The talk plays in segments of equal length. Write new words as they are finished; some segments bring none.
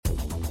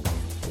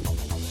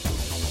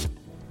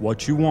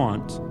what you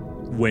want,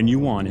 when you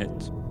want it,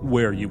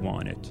 where you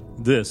want it.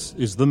 This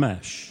is The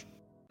Mesh.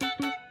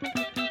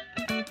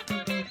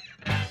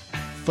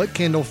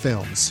 Footcandle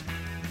Films.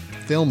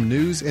 Film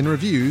news and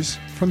reviews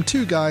from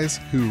two guys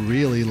who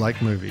really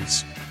like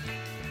movies.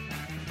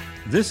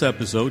 This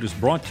episode is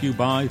brought to you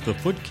by the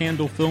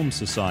Footcandle Film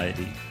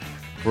Society.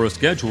 For a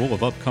schedule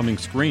of upcoming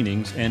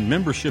screenings and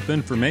membership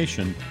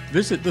information,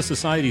 visit the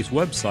Society's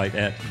website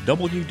at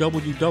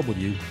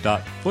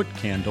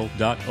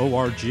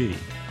www.footcandle.org.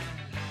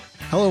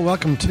 Hello,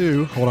 welcome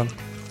to,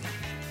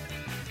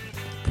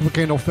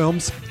 Footcandle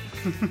Films.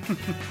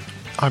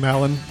 I'm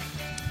Alan,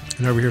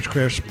 and over here's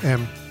Chris.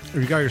 And if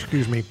you guys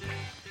excuse me,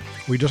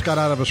 we just got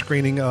out of a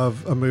screening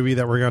of a movie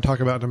that we're going to talk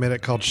about in a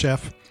minute called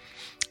Chef,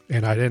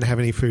 and I didn't have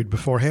any food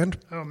beforehand.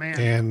 Oh, man.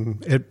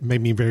 And it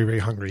made me very, very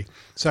hungry.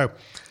 So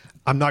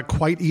I'm not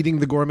quite eating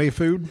the gourmet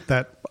food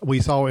that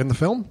we saw in the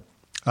film.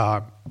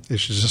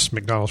 It's just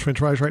McDonald's French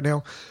fries right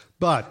now.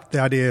 But the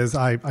idea is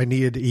I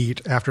needed to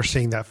eat after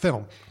seeing that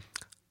film.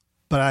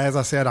 But as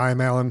I said, I am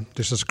Alan.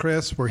 This is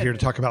Chris. We're here to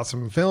talk about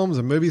some films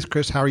and movies.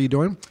 Chris, how are you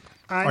doing?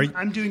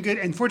 I'm doing good.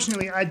 And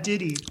fortunately, I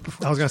did eat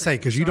before. I was going to say,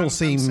 because you don't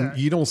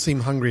seem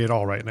hungry at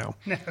all right now.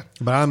 No.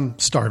 But I'm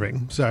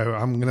starving. So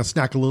I'm going to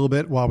snack a little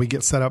bit while we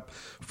get set up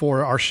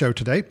for our show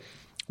today,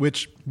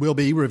 which will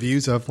be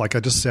reviews of, like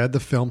I just said, the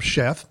film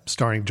Chef,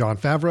 starring Jon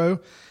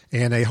Favreau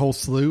and a whole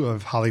slew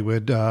of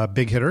Hollywood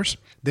big hitters.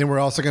 Then we're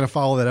also going to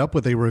follow that up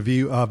with a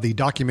review of the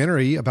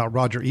documentary about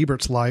Roger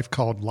Ebert's life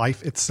called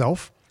Life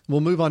Itself. We'll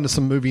move on to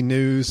some movie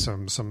news,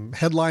 some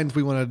headlines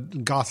we want to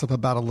gossip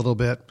about a little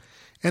bit,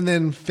 and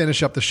then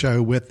finish up the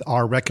show with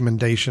our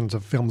recommendations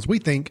of films we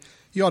think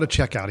you ought to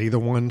check out, either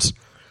ones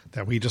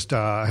that we just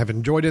have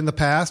enjoyed in the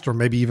past or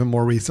maybe even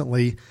more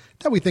recently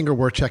that we think are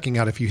worth checking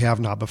out if you have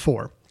not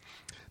before.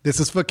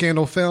 This is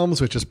Footcandle Films,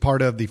 which is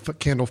part of the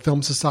Footcandle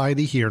Film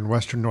Society here in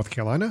Western North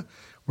Carolina,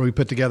 where we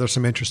put together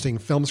some interesting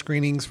film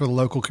screenings for the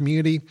local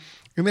community,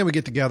 and then we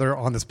get together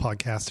on this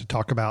podcast to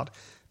talk about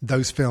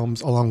those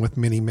films along with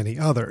many, many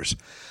others.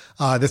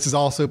 This is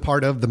also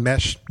part of the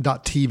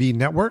Mesh.tv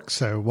network.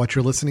 So what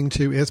you're listening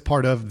to is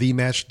part of the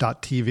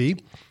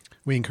Mesh.tv.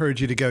 We encourage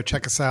you to go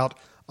check us out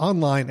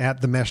online at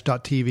the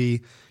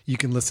Mesh.tv. You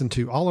can listen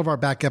to all of our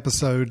back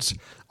episodes,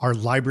 our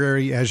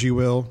library, as you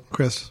will,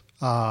 Chris,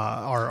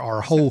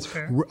 our whole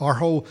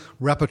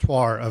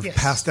repertoire of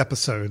past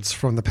episodes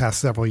from the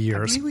past several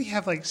years. I believe we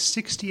have like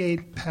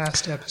 68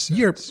 past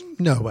episodes.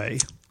 No way.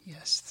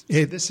 Yes.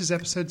 So this is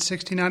episode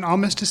 69,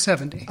 almost to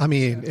 70. I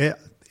mean, it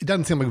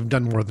doesn't seem like we've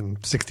done more than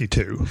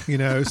 62,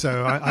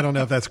 so I don't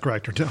know if that's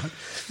correct or not.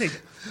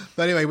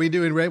 But anyway, we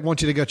do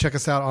want you to go check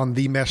us out on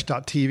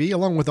themesh.tv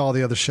along with all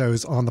the other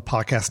shows on the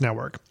podcast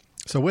network.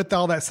 So with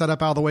all that set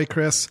up out of the way,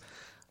 Chris,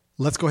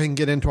 let's go ahead and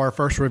get into our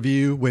first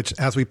review, which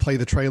as we play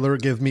the trailer,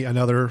 give me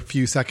another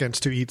few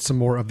seconds to eat some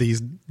more of these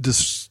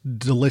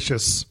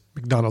delicious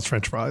McDonald's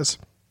French fries.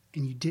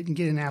 And you didn't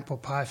get an apple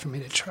pie for me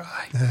to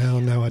try. Oh,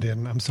 no, I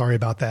didn't. I'm sorry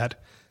about that.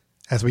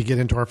 As we get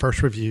into our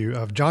first review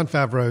of Jon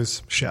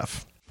Favreau's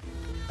Chef.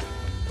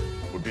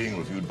 We're being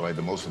reviewed by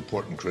the most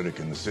important critic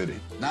in the city.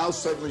 Now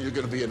suddenly you're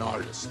going to be an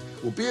artist.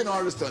 Well, be an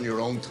artist on your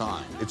own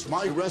time. It's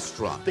my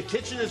restaurant. The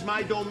kitchen is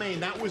my domain.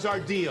 That was our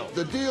deal.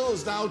 The deal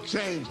has now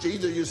changed.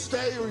 Either you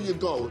stay or you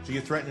go. So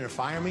you're threatening to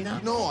fire me now?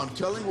 No, I'm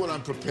telling you what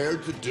I'm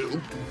prepared to do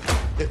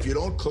if you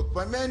don't cook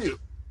my menu.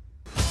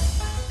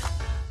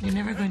 You're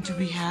never going to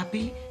be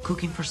happy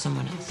cooking for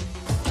someone else.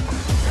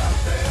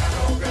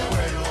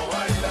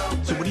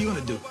 So what are you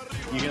going to do?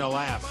 You're going to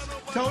laugh.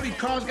 Tony,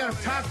 Carl's got a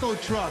taco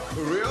truck.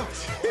 For real?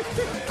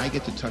 I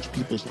get to touch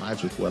people's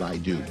lives with what I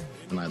do,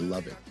 and I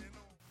love it.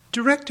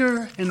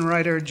 Director and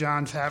writer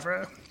Jon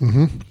Favreau.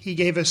 He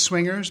gave us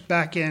Swingers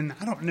back in,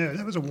 I don't know,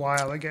 that was a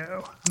while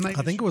ago. I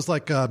think it was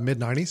like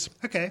mid-90s.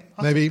 Okay.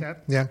 Maybe, take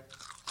that. Yeah.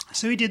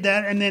 So he did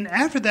that, and then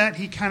after that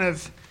he I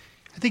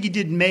think he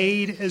did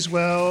Made as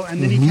well,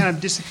 and then he kind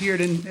of disappeared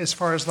in as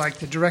far as like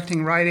the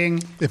directing,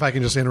 writing. If I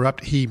can just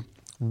interrupt, he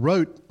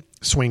wrote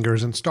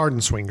Swingers and starred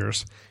in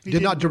Swingers. He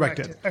did not direct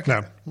it. Okay.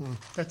 No.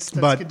 That's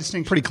but a good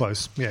distinction. Pretty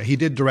close. Yeah, he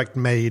did direct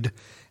Made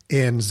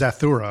in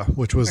Zathura,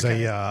 which was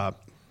a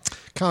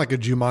kind of like a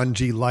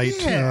Jumanji light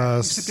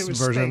except it was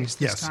version. space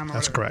this Yes, time or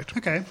that's whatever. correct.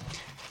 Okay.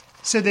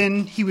 So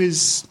then he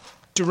was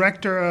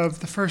director of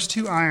the first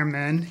two Iron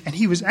Men, and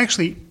he was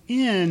actually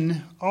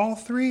in all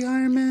three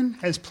Iron Men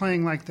as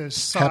playing like the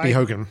side. Happy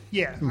Hogan.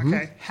 Yeah,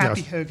 okay.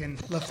 Happy Hogan.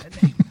 Love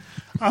that name.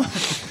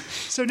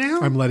 So now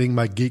I'm letting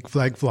my geek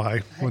flag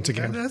fly once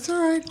again. That's all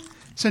right.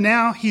 So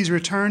now he's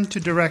returned to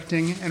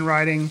directing and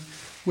writing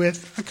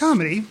with a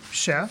comedy,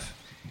 Chef.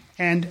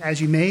 And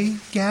as you may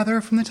gather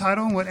from the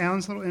title and what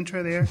Alan's little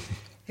intro there,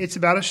 it's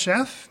about a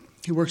chef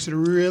who works at a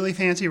really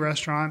fancy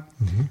restaurant,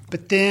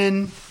 but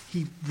then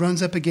he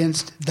runs up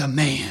against the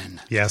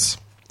man. Yes.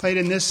 Played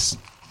in this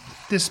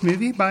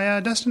movie by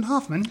Dustin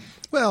Hoffman.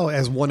 Well,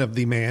 as one of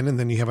the man, and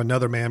then you have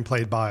another man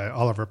played by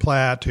Oliver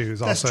Platt,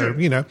 who's That's also,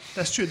 true.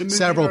 That's true. The movie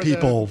several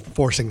people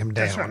forcing him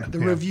down. That's right. The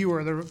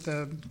reviewer,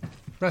 the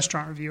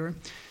restaurant reviewer.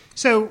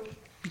 So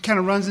he kind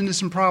of runs into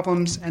some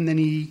problems, and then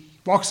he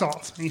walks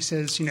off and he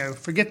says,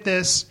 forget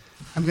this.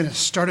 I'm going to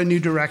start a new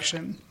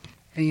direction.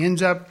 And he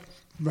ends up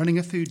running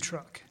a food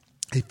truck.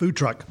 A food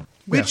truck.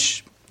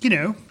 Which,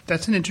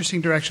 that's an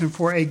interesting direction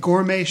for a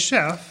gourmet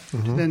chef to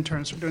then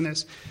turn from doing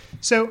this.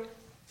 So,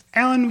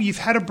 Alan, you've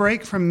had a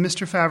break from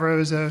Mr. Favreau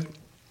as a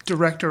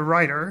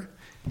director-writer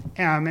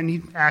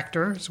and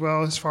actor, as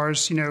well as far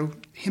as,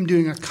 him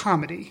doing a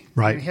comedy.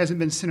 Right. He hasn't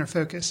been center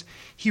focus.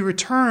 He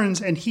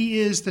returns, and he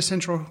is the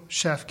central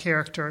chef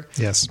character.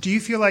 Yes. Do you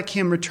feel like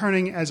him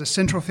returning as a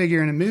central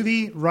figure in a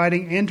movie,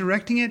 writing and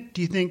directing it,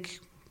 do you think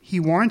he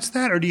warrants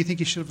that, or do you think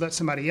he should have let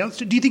somebody else?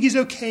 Do you think he's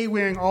okay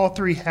wearing all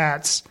three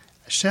hats,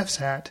 a chef's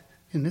hat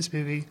in this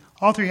movie,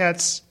 all three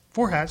hats,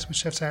 4 hats with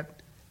chef's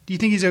hat? Do you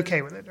think he's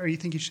okay with it, or do you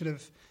think he should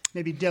have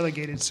maybe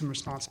delegated some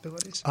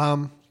responsibilities?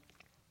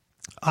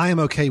 I am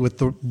okay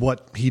with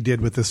what he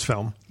did with this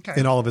film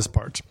in all of his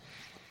parts.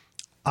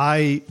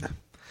 I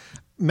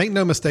make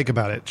no mistake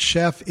about it.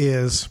 Chef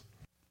is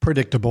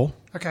predictable,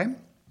 Okay.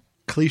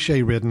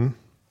 cliche ridden,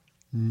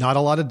 not a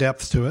lot of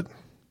depth to it,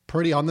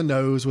 pretty on the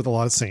nose with a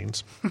lot of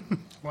scenes.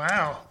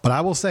 Wow. But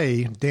I will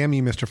say, damn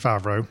you, Mr.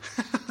 Favreau.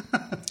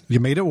 You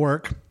made it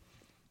work.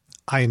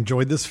 I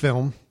enjoyed this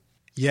film.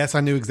 Yes,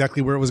 I knew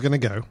exactly where it was going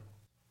to go,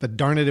 but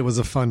darn it, it was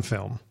a fun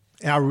film.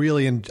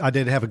 I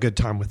did have a good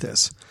time with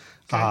this.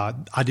 Okay.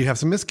 I do have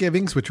some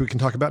misgivings, which we can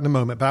talk about in a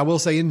moment, but I will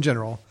say in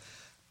general,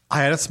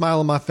 I had a smile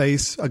on my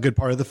face a good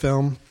part of the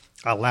film.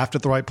 I laughed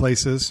at the right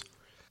places.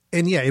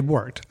 And yeah, it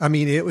worked. I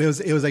mean, it was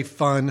a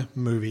fun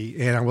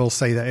movie. And I will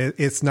say that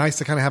it's nice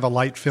to kind of have a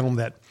light film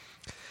that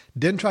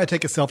didn't try to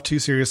take itself too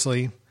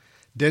seriously,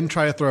 didn't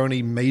try to throw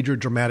any major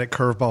dramatic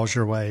curveballs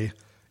your way.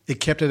 It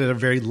kept it at a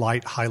very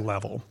light, high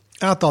level.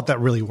 And I thought that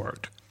really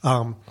worked.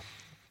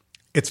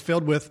 It's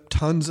filled with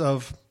tons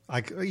of,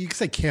 you could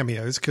say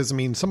cameos, because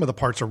some of the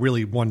parts are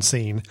really one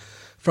scene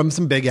from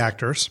some big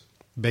actors,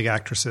 big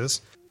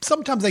actresses.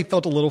 Sometimes they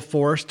felt a little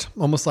forced,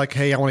 almost like,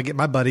 hey, I want to get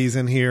my buddies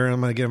in here and I'm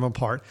going to get them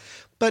apart.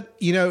 But,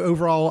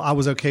 overall, I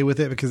was okay with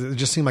it because it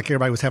just seemed like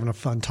everybody was having a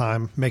fun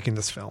time making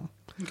this film.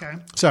 Okay.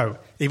 So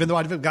even though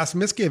I've got some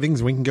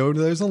misgivings, we can go to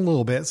those in a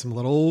little bit, some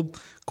little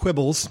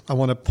quibbles I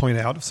want to point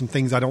out, some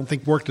things I don't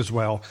think worked as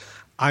well.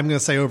 I'm going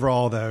to say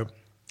overall, though,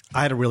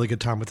 I had a really good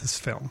time with this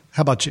film.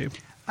 How about you?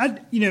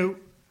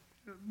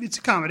 It's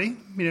a comedy,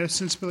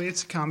 sensibly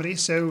it's a comedy.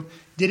 So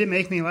did it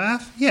make me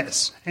laugh?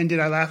 Yes. And did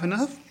I laugh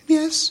enough?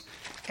 Yes.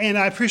 And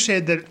I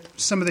appreciated that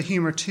some of the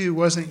humor, too,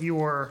 wasn't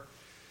your,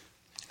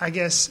 I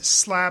guess,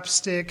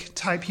 slapstick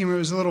type humor. It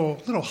was a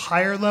little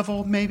higher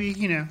level, maybe,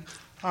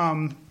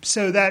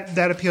 So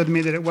that appealed to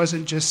me, that it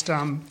wasn't just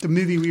the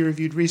movie we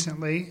reviewed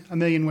recently, A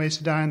Million Ways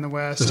to Die in the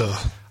West.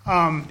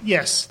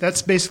 Yes,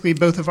 that's basically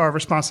both of our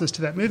responses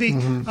to that movie.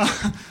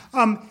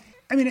 Mm-hmm.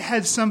 It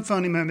had some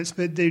funny moments,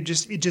 but it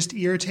just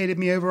irritated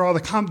me overall.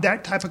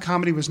 That type of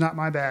comedy was not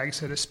my bag,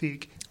 so to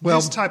speak. Well,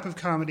 this type of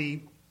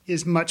comedy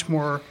is much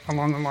more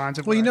along the lines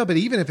of... Well, but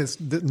even if it's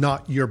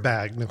not your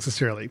bag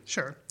necessarily.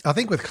 Sure. I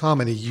think with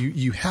comedy,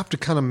 you have to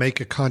kind of make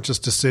a conscious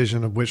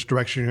decision of which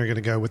direction you're going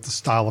to go with the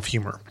style of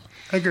humor.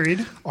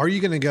 Agreed. Are you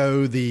going to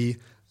go the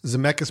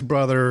Zemeckis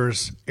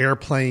Brothers,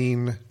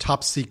 Airplane,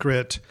 Top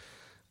Secret,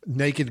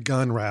 Naked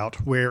Gun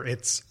route, where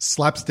it's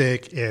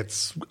slapstick,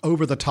 it's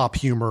over-the-top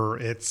humor,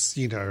 it's,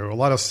 a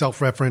lot of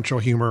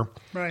self-referential humor?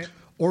 Right.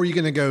 Or are you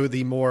going to go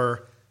the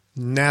more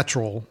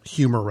natural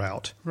humor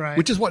route? Right.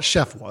 Which is what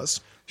Chef was.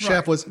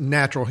 Chef was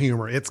natural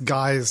humor. It's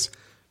guys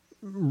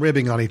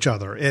ribbing on each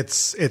other.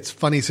 It's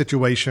funny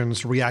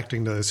situations,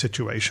 reacting to those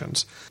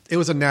situations. It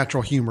was a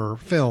natural humor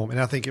film, and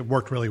I think it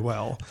worked really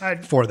well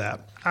for that.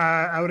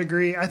 I would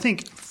agree. I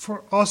think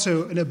for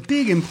also a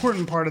big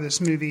important part of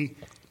this movie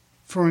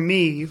for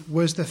me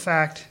was the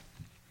fact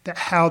that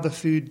how the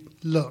food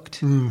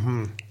looked.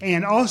 Mm-hmm.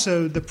 And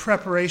also the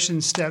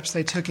preparation steps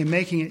they took in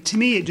making it. To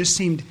me, it just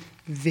seemed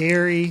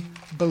very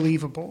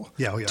believable.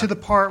 Yeah. To the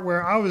part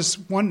where I was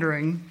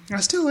wondering, I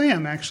still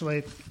am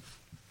actually,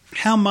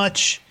 how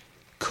much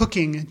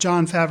cooking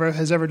Jon Favreau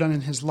has ever done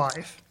in his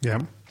life. Yeah.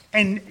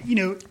 And,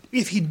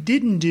 if he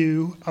doesn't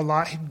do a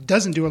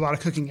lot of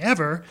cooking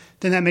ever,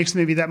 then that makes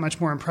maybe that much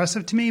more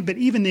impressive to me. But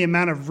even the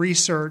amount of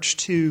research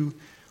to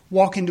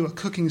walk into a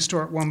cooking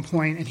store at one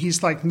point and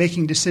he's like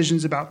making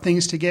decisions about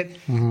things to get,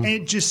 and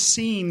it just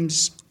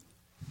seems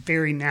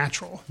very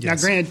natural.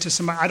 Yes. Now, granted, to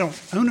somebody, I don't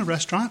own a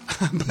restaurant,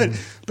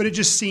 but it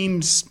just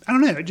seems, I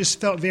don't know, it just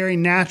felt very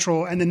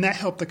natural. And then that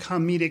helped the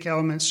comedic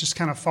elements just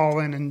kind of fall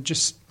in and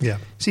just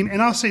seem.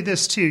 And I'll say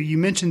this too, you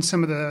mentioned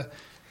some of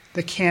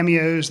the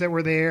cameos that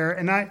were there.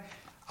 And a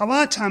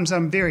lot of times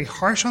I'm very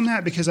harsh on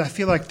that because I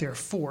feel like they're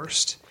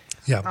forced.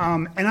 Yeah.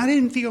 And I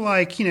didn't feel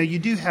like, you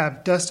do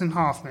have Dustin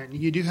Hoffman,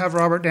 you do have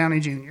Robert Downey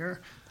Jr.,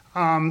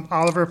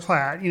 Oliver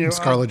Platt, and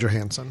Scarlett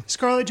Johansson.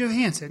 Scarlett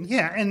Johansson,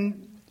 yeah.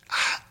 And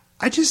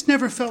I just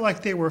never felt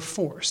like they were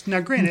forced. Now,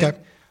 granted,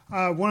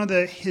 one of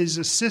his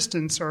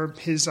assistants or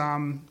his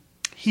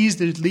he's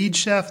the lead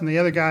chef, and the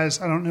other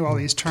guys, I don't know all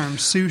these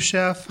terms, sous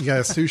chef. You got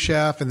a sous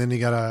chef, and then you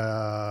got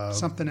a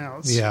something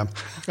else. Yeah,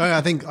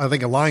 I think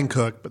a line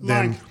cook, but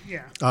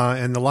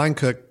and the line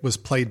cook was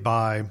played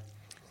by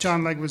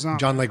John Leguizamo.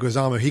 John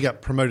Leguizamo, he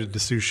got promoted to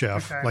sous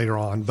chef later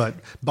on, but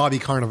Bobby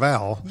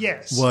Carnival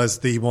was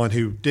the one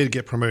who did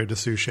get promoted to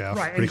sous chef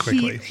pretty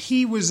quickly.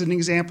 He was an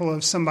example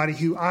of somebody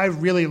who I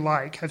really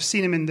like. I've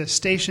seen him in The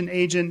Station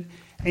Agent,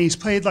 and he's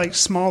played like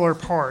smaller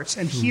parts.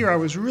 And here I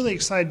was really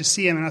excited to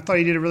see him, and I thought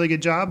he did a really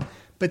good job.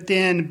 But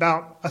then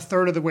about a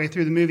third of the way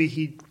through the movie,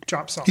 he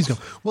drops off. He's gone.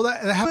 Well,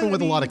 that happened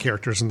with a lot of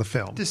characters in the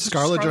film.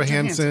 Scarlett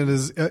Johansson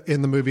is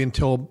in the movie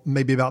until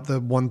maybe about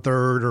the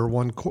 1/3 or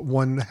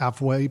one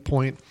halfway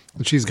point,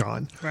 and she's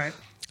gone. Right.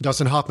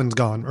 Dustin Hoffman's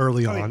gone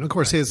early on. Of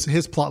course,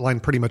 his plot line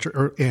pretty much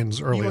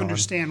ends early on. You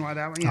understand why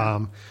that one,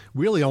 yeah.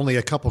 Really only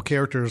a couple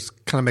characters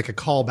kind of make a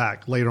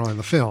callback later on in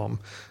the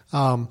film.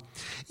 And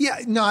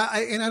I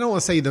don't want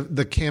to say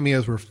the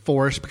cameos were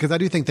forced because I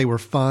do think they were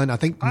fun. I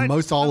think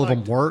most all of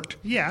them worked.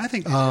 Yeah, I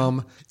think they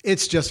did.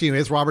 It's just,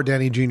 it's Robert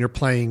Downey Jr.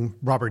 playing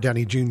Robert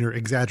Downey Jr.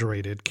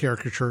 exaggerated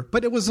caricature,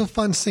 but it was a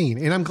fun scene.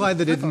 And I'm glad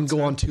that it didn't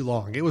go on too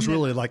long. It was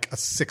really like a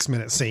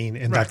 6-minute scene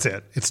and that's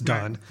it. It's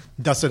done.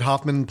 Right. Dustin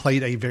Hoffman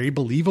played a very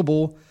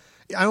believable,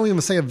 I don't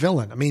even say a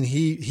villain. I mean,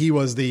 he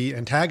was the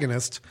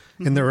antagonist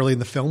in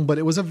the film, but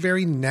it was a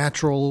very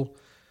natural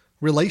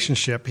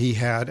relationship he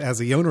had as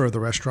the owner of the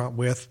restaurant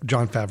with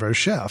Jon Favreau's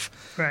chef.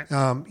 Right.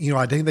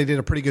 I think they did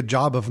a pretty good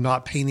job of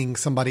not painting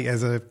somebody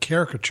as a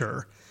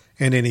caricature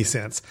in any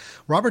sense.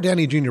 Robert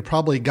Downey Jr.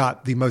 probably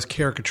got the most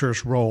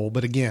caricaturous role,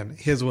 but again,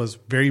 his was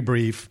very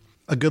brief,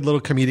 a good little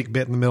comedic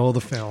bit in the middle of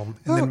the film,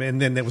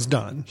 and then it was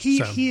done.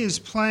 He is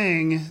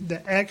playing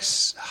the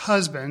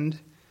ex-husband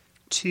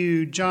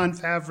to Jon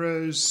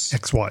Favreau's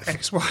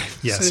ex-wife.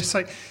 Yes. So it's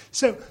like,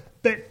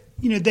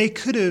 they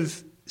could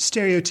have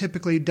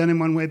stereotypically done in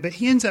one way, but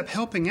he ends up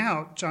helping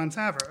out Jon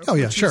Favreau. Oh,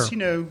 yeah, which sure. is,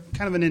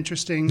 kind of an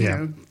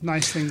interesting,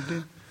 nice thing to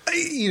do.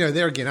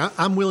 There again,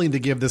 I'm willing to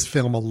give this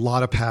film a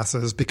lot of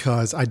passes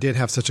because I did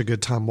have such a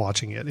good time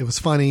watching it. It was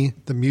funny.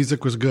 The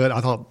music was good.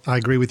 I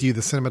agree with you.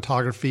 The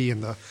cinematography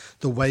and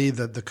the way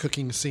that the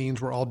cooking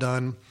scenes were all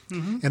done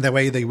and the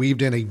way they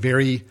weaved in a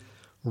very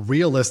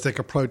realistic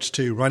approach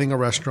to running a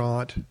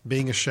restaurant,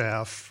 being a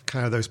chef,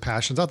 kind of those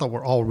passions, I thought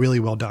were all really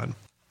well done.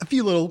 A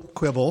few little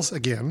quibbles,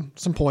 again,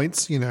 some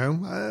points,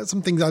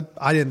 some things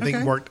I didn't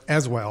think worked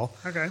as well.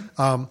 Okay.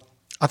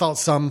 I thought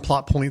some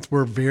plot points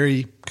were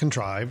very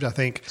contrived, I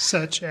think.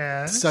 Such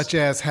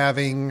as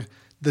having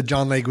the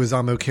John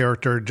Leguizamo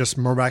character just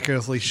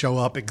miraculously show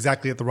up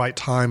exactly at the right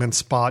time and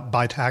spot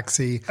by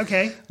taxi.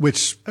 Okay.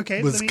 Which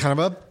was kind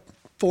of a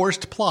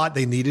forced plot.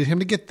 They needed him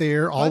to get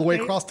there all the way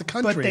across the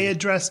country. But they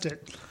addressed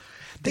it.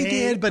 They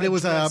did, but it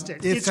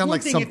sounded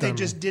like something. If they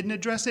just didn't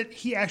address it,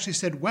 he actually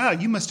said, wow,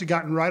 you must have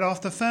gotten right off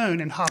the phone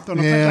and hopped on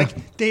a plane.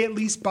 Like, they at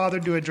least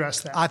bothered to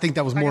address that. I think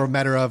that was more a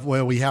matter of,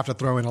 we have to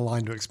throw in a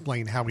line to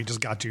explain how we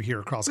just got you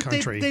here across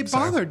country. They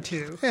bothered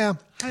to. Yeah,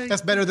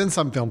 that's better than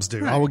some films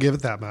do. Right. I will give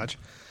it that much.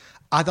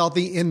 I thought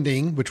the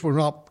ending, which we're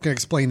not going to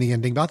explain the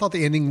ending, but I thought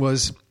the ending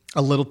was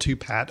a little too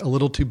pat, a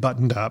little too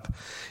buttoned up.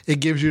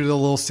 It gives you the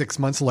little 6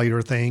 months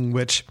later thing,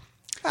 which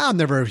I'm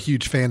never a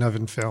huge fan of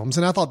in films.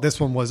 And I thought this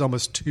one was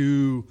almost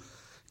too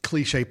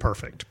cliche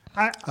perfect.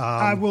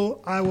 I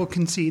will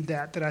concede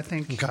that I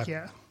think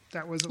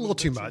that was a little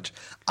too much.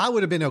 I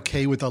would have been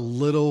okay with a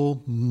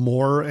little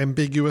more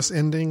ambiguous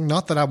ending.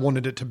 Not that I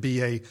wanted it to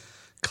be a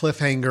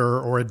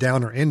cliffhanger or a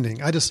downer ending.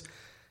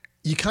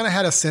 You kind of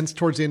had a sense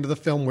towards the end of the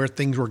film where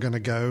things were going to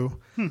go,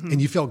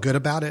 and you felt good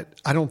about it.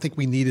 I don't think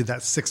we needed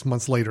that 6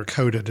 months later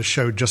coda to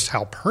show just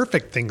how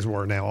perfect things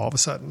were now all of a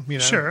sudden.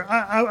 Sure,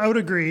 I would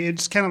agree.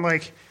 It's kind of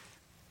like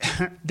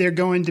they're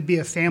going to be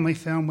a family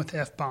film with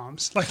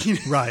F-bombs.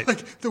 Right.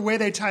 Like the way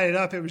they tied it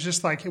up, it was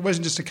just like, it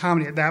wasn't just a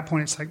comedy at that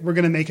point. It's like, we're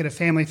going to make it a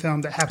family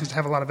film that happens to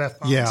have a lot of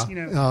F-bombs.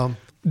 Yeah.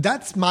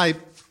 That's my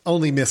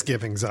only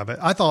misgivings of it.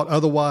 I thought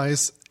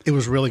otherwise it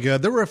was really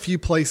good. There were a few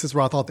places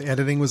where I thought the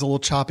editing was a little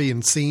choppy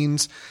in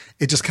scenes.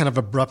 It just kind of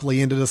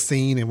abruptly ended a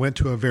scene and went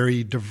to a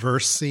very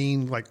diverse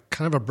scene, like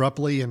kind of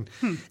abruptly. And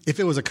if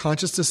it was a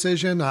conscious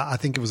decision, I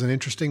think it was an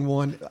interesting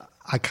one.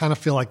 I kind of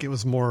feel like it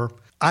was more...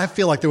 I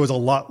feel like there was a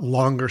lot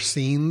longer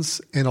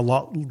scenes and a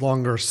lot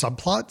longer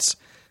subplots,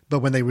 but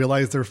when they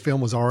realized their film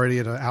was already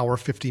at 1 hour,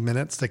 50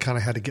 minutes, they kind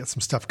of had to get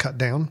some stuff cut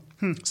down.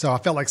 So I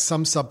felt like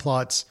some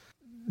subplots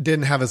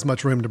didn't have as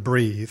much room to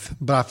breathe,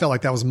 but I felt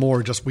like that was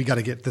more just, we got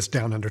to get this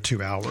down under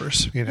 2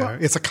 hours.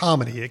 It's a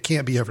comedy. It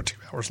can't be over 2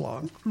 hours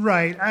long.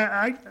 Right.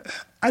 I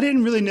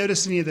didn't really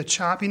notice any of the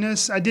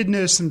choppiness. I did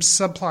notice some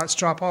subplots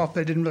drop off,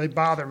 but it didn't really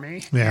bother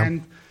me. Yeah.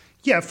 And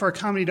for a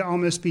comedy to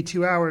almost be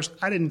 2 hours,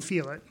 I didn't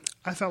feel it.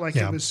 I felt like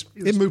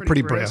it moved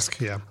pretty brisk.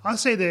 Yeah. I'll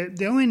say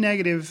the only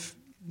negative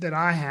that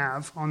I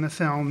have on the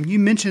film, you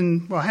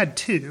mentioned, I had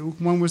two.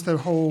 One was the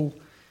whole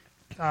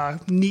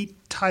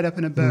neat tied up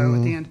in a bow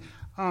at the end.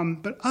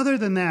 But other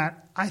than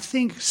that, I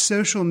think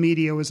social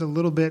media was a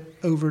little bit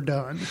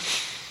overdone.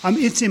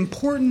 It's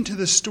important to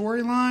the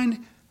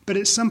storyline, but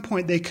at some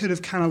point they could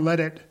have kind of let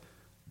it.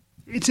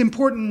 It's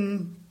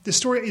important the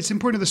story. It's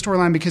important to the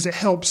storyline because it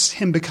helps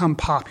him become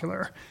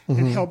popular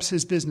and helps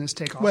his business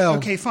take off. Well,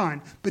 okay,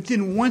 fine. But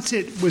then once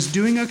it was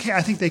doing okay,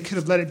 I think they could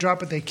have let it drop,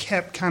 but they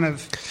kept kind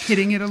of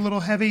hitting it a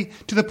little heavy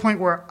to the point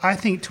where I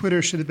think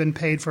Twitter should have been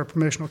paid for a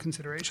promotional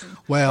consideration.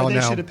 Well,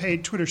 Twitter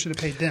should have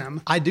paid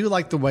them. I do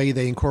like the way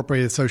they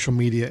incorporated social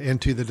media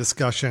into the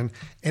discussion,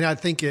 and I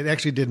think it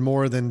actually did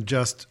more than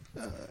just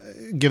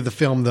give the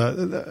film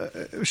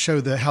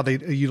show how they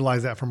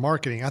utilize that for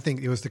marketing. I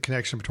think it was the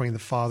connection between the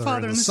father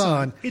and the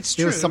son. It's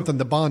true. It was something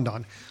to bond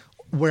on.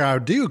 Where I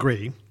do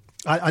agree,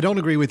 I don't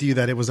agree with you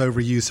that it was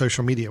overused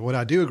social media. What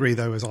I do agree,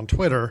 though, is on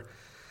Twitter,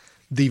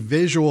 the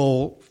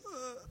visual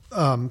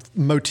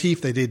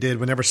motif they did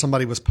whenever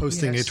somebody was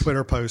posting a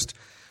Twitter post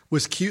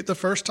was cute the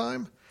first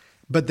time,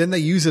 but then they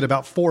use it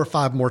about 4 or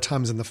 5 more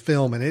times in the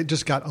film, and it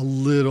just got a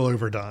little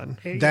overdone.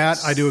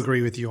 That, I do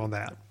agree with you on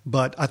that.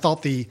 But I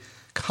thought the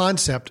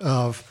concept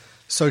of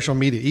social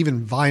media,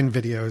 even Vine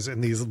videos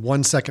and these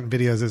 1-second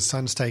videos his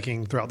son's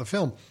taking throughout the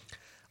film,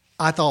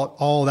 I thought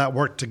all that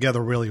worked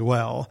together really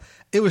well.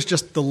 It was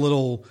just the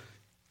little,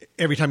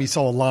 every time you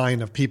saw a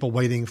line of people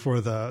waiting for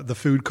the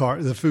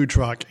food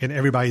truck, and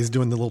everybody's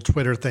doing the little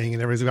Twitter thing,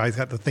 and everybody's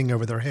got the thing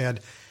over their head.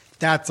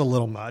 That's a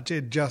little much.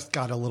 It just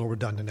got a little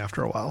redundant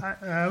after a while.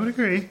 I would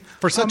agree.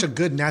 For such a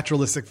good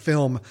naturalistic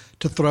film,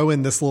 to throw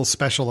in this little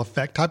special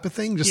effect type of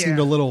thing just seemed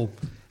a little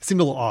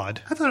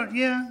odd. I thought,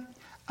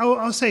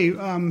 I'll say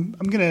I'm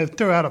going to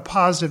throw out a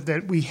positive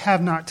that we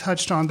have not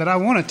touched on that I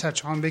want to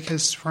touch on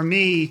because for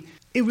me,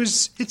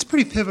 it's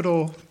pretty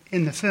pivotal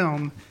in the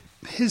film.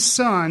 His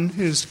son,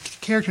 whose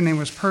character name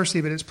was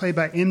Percy, but it's played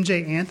by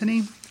M.J.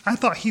 Anthony, I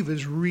thought he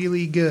was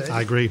really good.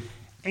 I agree.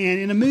 And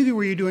in a movie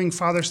where you're doing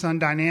father-son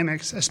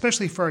dynamics,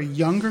 especially for a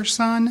younger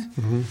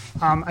son,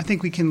 I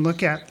think we can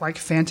look at like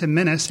Phantom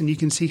Menace, and you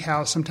can see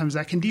how sometimes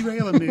that can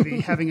derail a movie,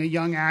 having a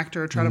young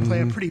actor try to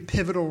play a pretty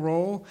pivotal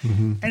role.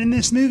 And in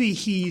this movie,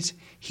 he's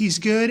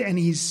good, and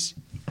he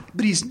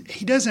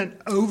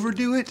doesn't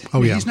overdo it.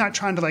 He's not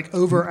trying to like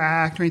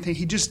overact or anything.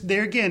 He just,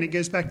 there again, it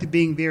goes back to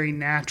being very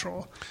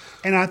natural.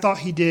 And I thought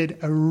he did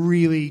a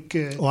really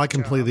good job. I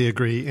completely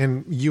agree.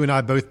 And you and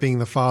I both being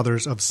the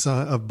fathers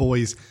of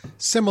boys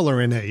similar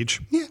in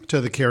age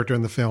to the character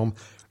in the film,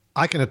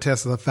 I can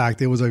attest to the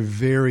fact it was a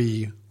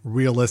very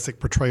realistic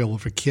portrayal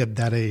of a kid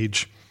that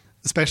age,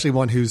 especially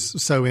one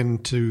who's so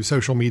into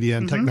social media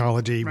and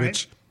technology,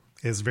 which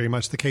is very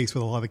much the case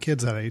with a lot of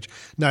kids that age.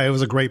 No, it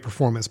was a great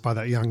performance by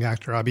that young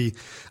actor. I'd be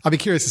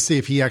curious to see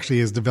if he actually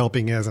is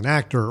developing as an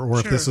actor or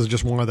if this is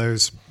just one of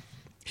those,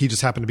 he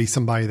just happened to be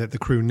somebody that the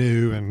crew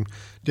knew and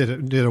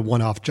did a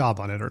one-off job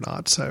on it or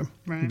not. So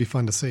it'd be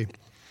fun to see.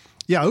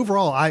 Yeah,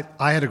 overall,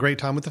 I had a great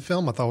time with the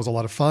film. I thought it was a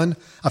lot of fun.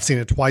 I've seen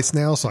it twice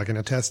now, so I can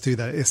attest to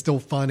that it's still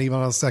fun even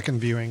on a second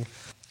viewing.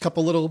 A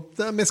couple little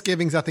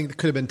misgivings I think that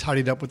could have been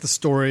tidied up with the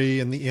story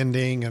and the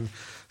ending and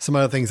some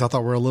other things I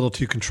thought were a little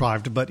too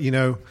contrived. But,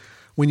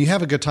 when you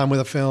have a good time with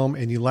a film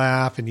and you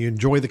laugh and you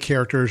enjoy the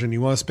characters and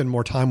you want to spend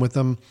more time with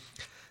them,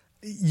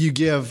 you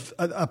give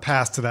a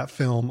pass to that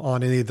film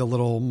on any of the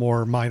little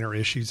more minor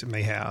issues it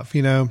may have,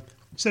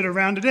 So to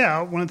round it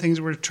out, one of the things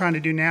we're trying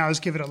to do now is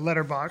give it a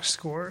letterbox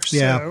score.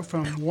 So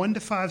from 1 to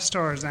 5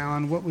 stars,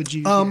 Alan, what would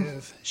you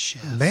give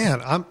Chef?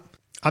 Man,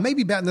 I may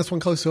be batting this one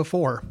close to a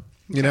 4,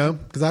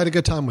 because I had a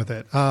good time with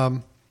it.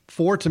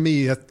 4 to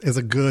me is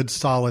a good,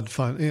 solid,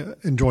 fun,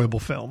 enjoyable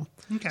film.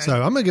 Okay. So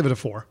I'm going to give it a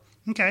 4.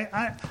 Okay.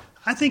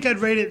 I think I'd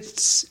rate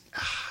it...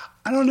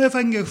 I don't know if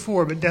I can go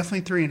 4, but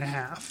definitely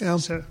 3.5. Yeah,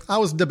 so I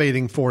was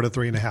debating 4 to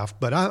 3.5,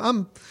 but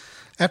I'm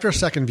after a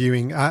second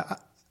viewing.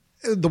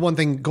 The one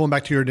thing, going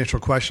back to your initial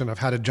question of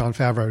how did Jon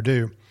Favreau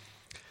do,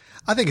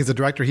 I think as a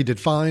director he did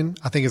fine.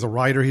 I think as a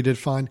writer he did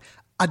fine.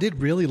 I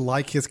did really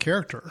like his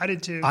character. I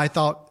did too. I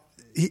thought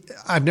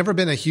I've never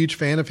been a huge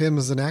fan of him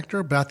as an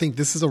actor, but I think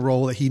this is a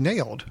role that he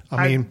nailed.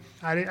 I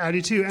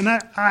do too, and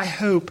I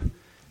hope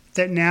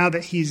that now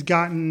that he's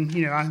gotten,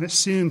 I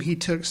assume he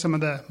took some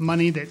of the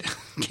money that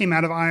came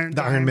out of Iron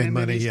Man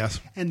money, movies, yes.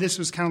 And this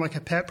was kind of like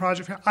a pet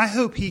project for him. I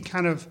hope he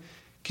kind of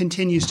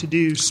continues to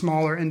do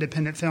smaller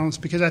independent films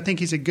because I think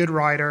he's a good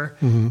writer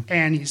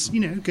and he's, a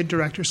good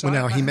director. So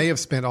well, now he may have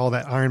spent all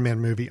that Iron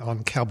Man movie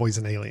on Cowboys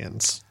and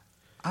Aliens.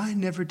 I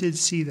never did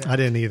see that. I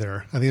didn't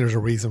either. I think there's a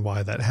reason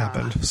why that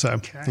happened.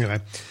 Anyway.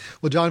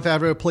 Well, Jon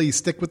Favreau, please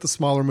stick with the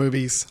smaller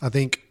movies. I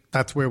think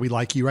that's where we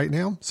like you right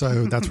now.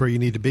 So that's where you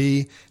need to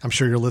be. I'm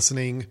sure you're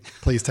listening.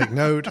 Please take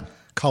note.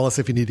 Call us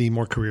if you need any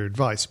more career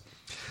advice.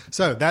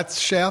 So that's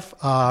Chef,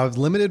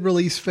 limited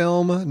release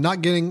film,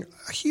 not getting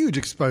a huge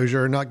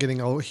exposure, not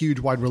getting a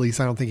huge wide release,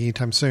 I don't think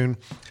anytime soon.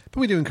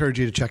 But we do encourage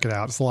you to check it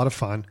out. It's a lot of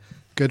fun.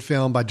 Good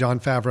film by Jon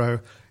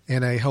Favreau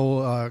and a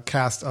whole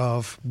cast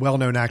of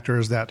well-known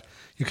actors that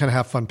you kind of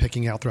have fun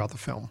picking out throughout the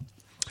film.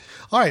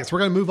 All right, so we're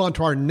going to move on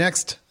to our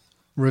next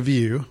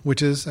review,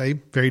 which is a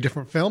very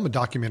different film, a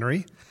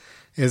documentary.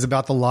 Is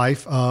about the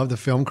life of the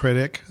film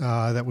critic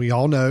that we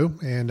all know.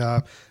 And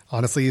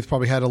honestly, it's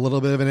probably had a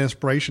little bit of an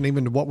inspiration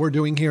even to what we're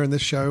doing here in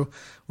this show.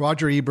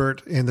 Roger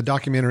Ebert, and the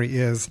documentary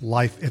is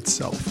Life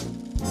Itself.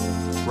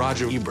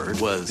 Roger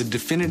Ebert was the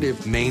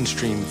definitive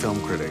mainstream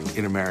film critic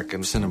in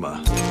American cinema.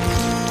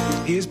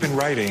 He has been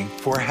writing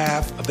for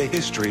half of the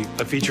history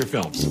of feature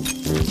films.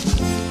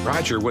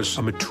 Roger was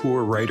a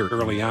mature writer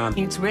early on.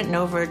 He's written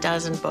over a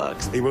dozen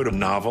books. He wrote a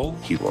novel.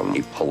 He won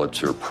a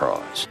Pulitzer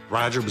Prize.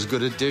 Roger was a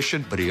good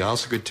addition, but he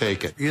also could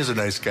take it. He is a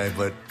nice guy,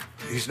 but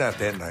he's not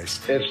that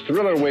nice. It's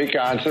Thriller Week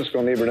on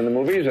Siskel and Ebert in the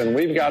movies, and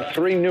we've got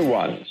 3 new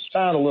ones.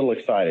 Sound a little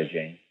excited,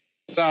 Jane.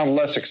 Sound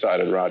less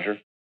excited, Roger.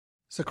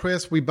 So,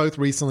 Chris, we both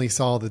recently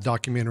saw the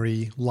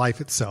documentary Life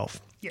Itself,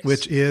 yes,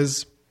 which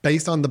is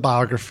based on the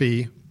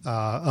biography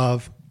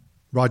of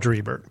Roger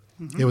Ebert.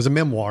 Mm-hmm. It was a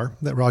memoir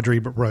that Roger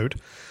Ebert wrote.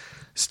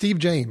 Steve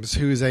James,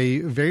 who is a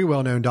very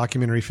well-known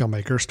documentary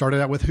filmmaker,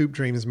 started out with Hoop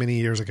Dreams many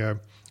years ago.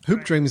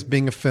 Hoop Dreams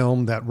being a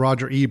film that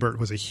Roger Ebert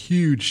was a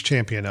huge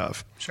champion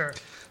of. Sure.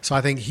 So I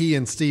think he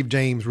and Steve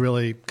James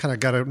really kind of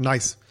got a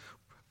nice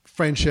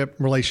friendship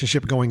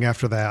relationship going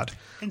after that.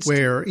 And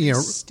where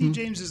Steve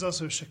James is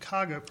also a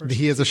Chicago person.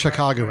 He is a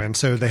Chicagoan,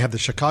 so they have the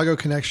Chicago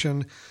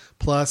connection.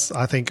 Plus,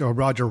 I think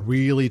Roger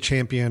really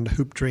championed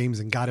Hoop Dreams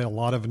and got it a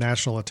lot of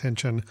national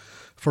attention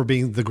for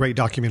being the great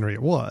documentary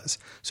it was.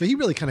 So he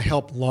really kind of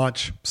helped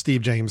launch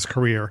Steve James'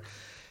 career.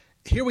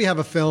 Here we have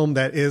a film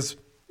that is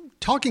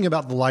talking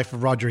about the life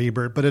of Roger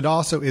Ebert, but it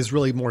also is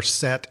really more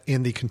set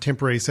in the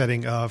contemporary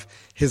setting of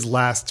his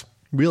last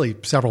really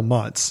several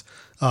months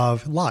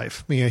of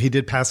life. He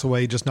did pass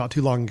away just not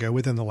too long ago,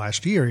 within the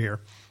last year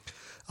here.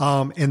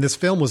 And this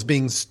film was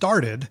being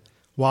started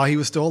while he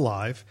was still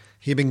alive.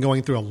 He had been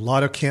going through a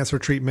lot of cancer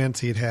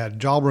treatments. He had had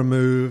jaw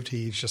removed.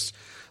 He just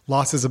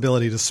lost his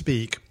ability to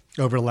speak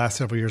over the last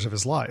several years of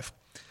his life.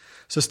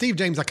 So Steve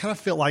James, I kind of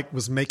felt like,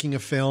 was making a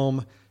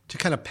film to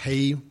kind of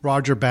pay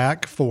Roger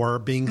back for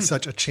being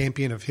such a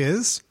champion of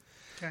his.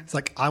 Okay. It's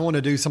like, I want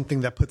to do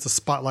something that puts a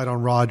spotlight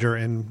on Roger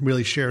and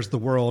really shares the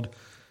world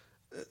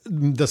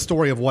the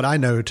story of what I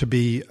know to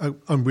be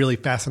a really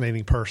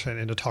fascinating person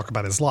and to talk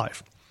about his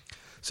life.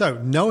 So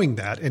knowing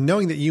that, and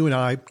knowing that you and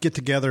I get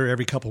together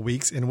every couple of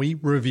weeks and we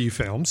review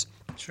films.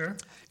 Sure.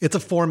 It's a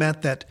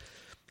format that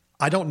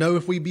I don't know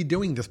if we'd be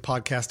doing this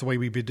podcast the way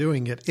we'd be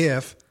doing it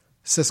if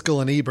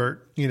Siskel and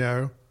Ebert,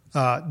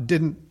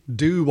 didn't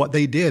do what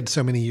they did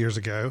so many years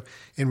ago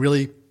and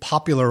really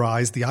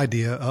popularize the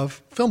idea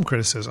of film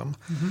criticism.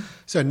 Mm-hmm.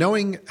 So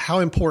knowing how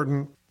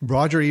important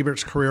Roger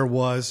Ebert's career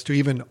was to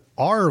even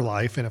our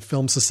life in a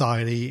film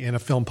society and a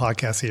film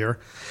podcast here,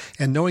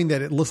 and knowing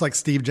that it looks like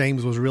Steve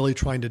James was really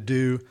trying to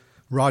do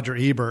Roger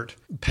Ebert,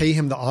 pay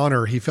him the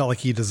honor he felt like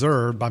he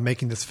deserved by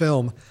making this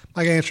film,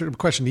 my answer to the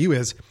question to you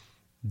is,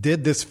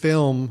 did this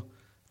film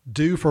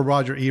do for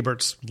Roger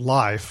Ebert's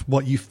life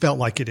what you felt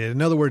like it did?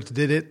 In other words,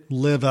 did it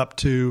live up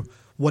to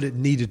what it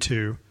needed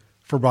to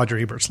for Roger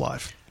Ebert's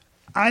life?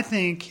 I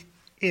think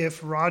if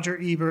Roger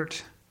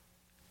Ebert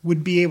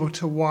would be able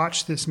to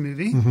watch this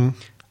movie,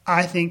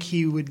 I think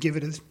he would give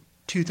it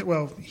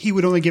he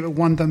would only give it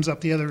 1 thumbs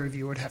up. The other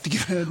reviewer would have to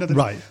give it another.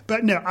 Right.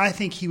 But no, I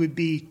think he would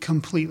be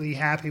completely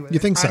happy with it. You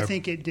think so? I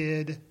think it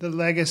did the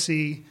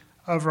legacy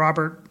of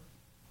Robert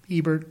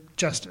Ebert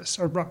justice,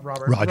 or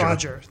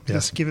Roger. Yes.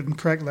 Let's give him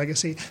correct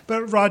legacy.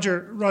 But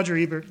Roger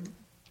Ebert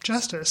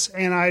justice.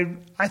 And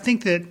I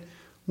think that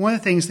one of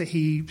the things that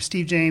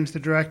Steve James, the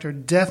director,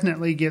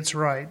 definitely gets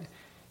right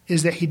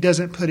is that he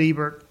doesn't put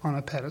Ebert on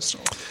a pedestal.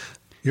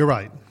 You're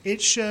right.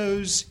 It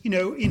shows,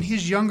 in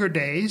his younger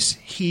days,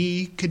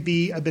 he could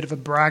be a bit of a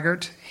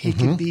braggart. He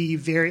could be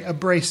very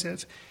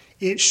abrasive.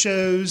 It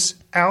shows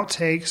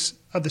outtakes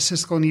of the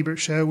Siskel and Ebert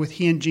show with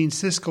he and Gene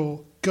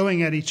Siskel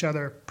going at each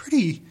other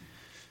pretty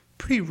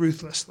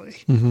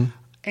ruthlessly. Mm-hmm.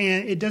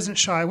 And it doesn't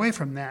shy away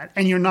from that.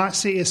 And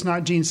it's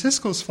not Gene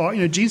Siskel's fault.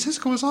 Gene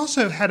Siskel has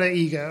also had an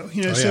ego,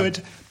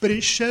 but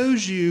it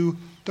shows you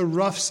the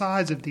rough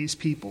sides of these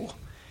people.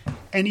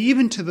 And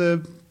even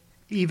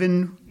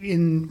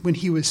when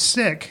he was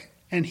sick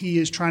and he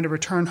is trying to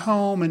return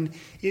home, and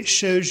it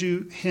shows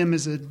you him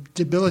as a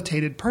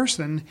debilitated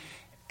person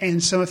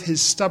and some of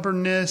his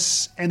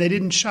stubbornness, and they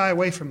didn't shy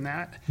away from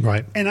that.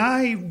 Right.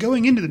 And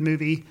going into the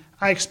movie,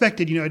 I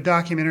expected, a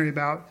documentary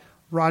about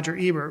Roger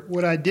Ebert.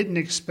 What I didn't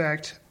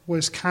expect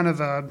was kind of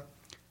a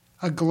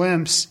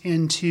glimpse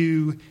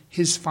into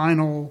his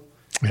final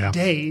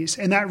days.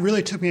 And that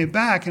really took me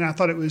aback, and I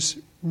thought it was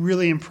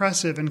really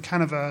impressive and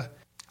kind of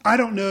I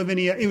don't know of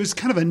any. It was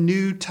kind of a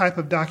new type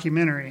of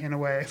documentary in a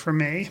way for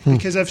me,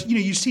 because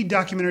you see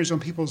documentaries on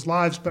people's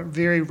lives, but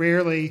very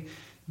rarely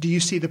do you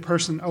see the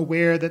person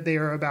aware that they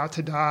are about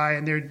to die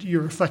and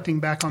you're reflecting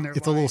back on their life.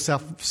 It's a little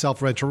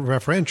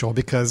self-referential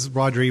because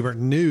Roger Ebert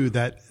knew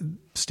that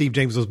Steve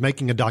James was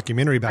making a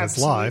documentary about his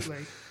life.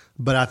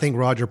 But I think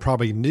Roger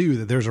probably knew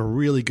that there's a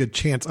really good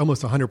chance,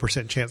 almost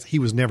 100% chance, he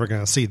was never going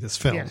to see this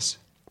film. Yes.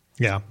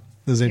 Yeah.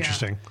 This is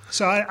interesting. Yeah.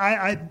 So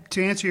I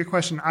to answer your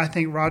question, I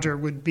think Roger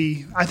would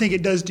be. I think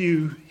it does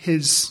do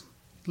his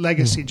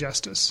legacy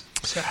justice.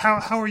 So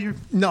how are you?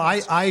 No,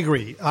 I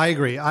agree.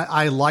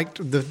 I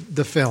liked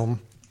the film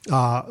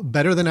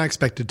better than I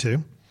expected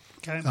to.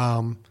 Okay.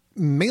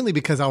 Mainly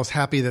because I was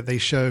happy that they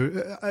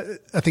showed.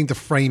 I think the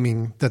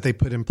framing that they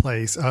put in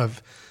place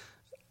of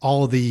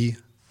all the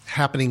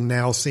happening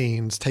now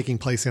scenes taking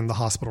place in the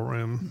hospital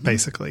room,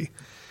 basically.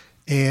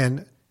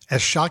 And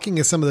as shocking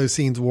as some of those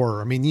scenes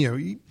were, I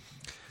mean,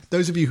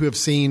 those of you who have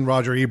seen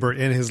Roger Ebert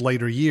in his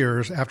later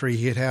years after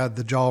he had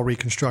the jaw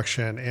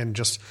reconstruction and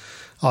just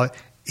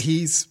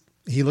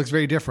he looks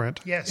very different.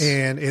 Yes.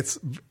 And it's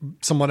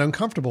somewhat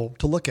uncomfortable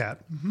to look at.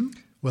 Mm-hmm.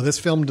 Well, this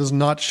film does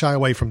not shy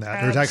away from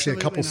that. There's actually a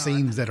couple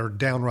scenes that are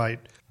downright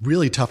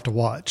really tough to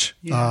watch,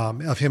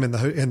 of him in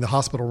the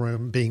hospital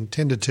room being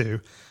tended to,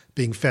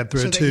 being fed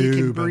through a tube. So that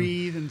he can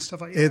breathe and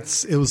stuff like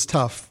that. It was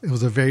tough. It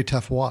was a very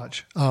tough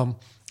watch. I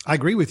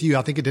agree with you.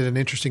 I think it did an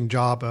interesting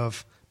job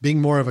of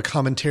being more of a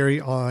commentary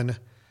on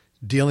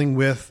dealing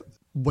with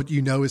what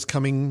you know is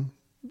coming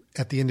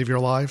at the end of your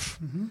life.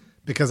 Mm-hmm.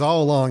 Because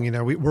all along,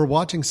 we're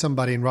watching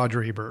somebody in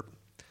Roger Ebert,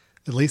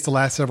 at least the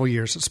last several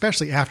years,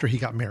 especially after he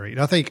got married.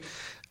 I think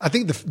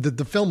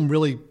the film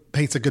really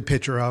paints a good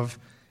picture of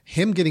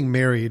him getting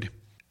married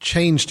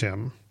changed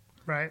him.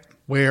 Right.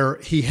 Where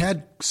he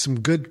had some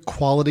good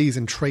qualities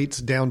and traits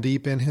down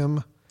deep in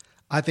him.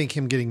 I think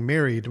him getting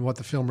married, and what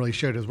the film really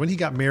showed is when he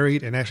got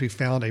married and actually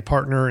found a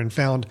partner and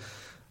found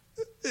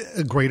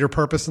a greater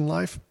purpose in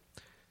life,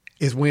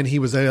 is when he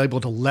was able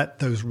to let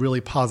those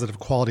really positive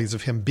qualities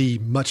of him be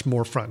much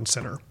more front and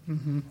center.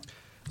 Mm-hmm.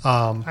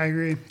 I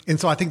agree. And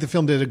so I think the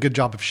film did a good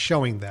job of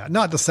showing that.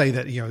 Not to say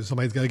that,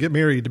 somebody's got to get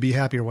married to be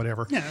happy or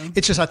whatever. No.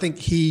 It's just I think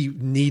he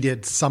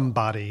needed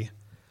somebody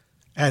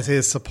as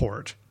his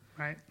support.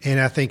 Right. And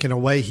I think in a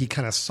way he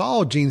kind of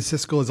saw Gene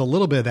Siskel as a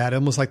little bit of that,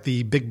 almost like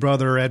the big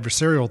brother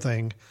adversarial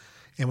thing.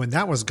 And when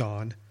that was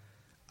gone,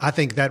 I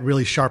think that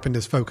really sharpened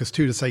his focus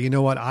too, to say, you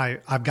know what,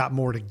 I've got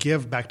more to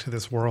give back to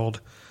this world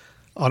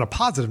on a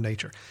positive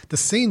nature. The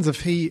scenes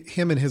of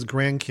him and his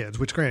grandkids,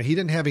 which granted, he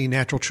didn't have any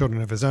natural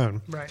children of his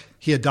own. Right.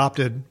 He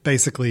adopted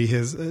basically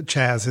his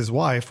Chaz, his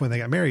wife, when they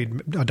got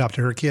married,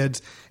 adopted her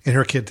kids, and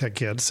her kids had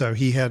kids. So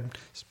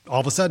all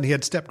of a sudden he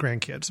had step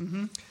grandkids.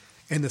 Mm-hmm.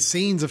 And the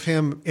scenes of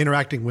him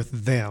interacting with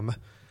them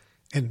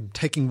and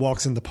taking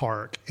walks in the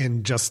park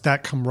and just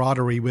that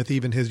camaraderie with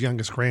even his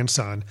youngest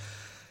grandson,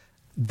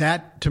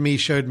 that to me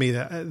showed me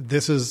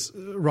that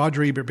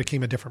Roger Ebert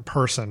became a different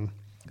person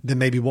than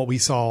maybe what we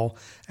saw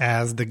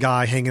as the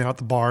guy hanging out at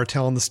the bar,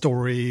 telling the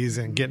stories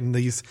and getting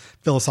these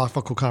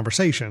philosophical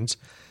conversations.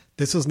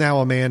 This is now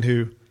a man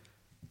who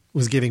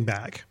was giving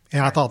back.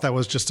 And I thought that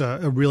was just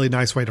a really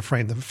nice way to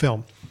frame the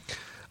film.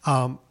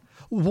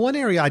 One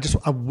area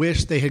I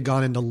wish they had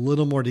gone into a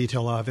little more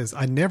detail of is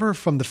I never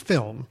from the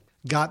film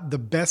got the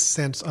best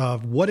sense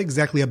of what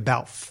exactly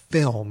about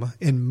film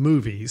and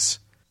movies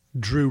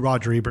drew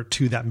Roger Ebert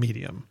to that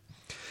medium.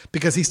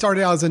 Because he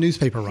started out as a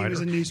newspaper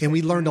writer, and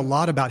we learned a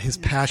lot about his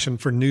passion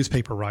for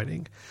newspaper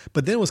writing.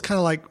 But then it was kind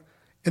of like,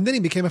 and then he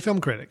became a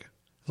film critic.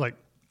 Like,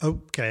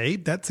 okay,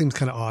 that seems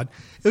kind of odd.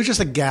 It was just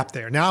a gap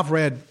there. Now I've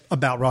read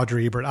about Roger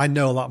Ebert. I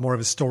know a lot more of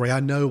his story. I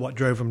know what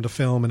drove him to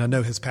film, and I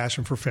know his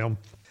passion for film.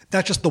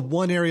 That's just the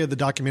one area of the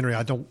documentary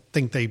I don't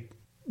think they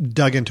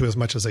dug into as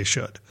much as they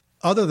should.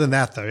 Other than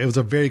that, though, it was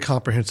a very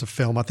comprehensive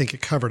film. I think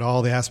it covered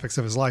all the aspects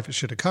of his life it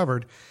should have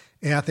covered.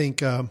 And I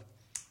think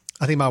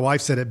my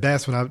wife said it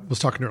best when I was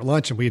talking to her at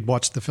lunch and we had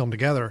watched the film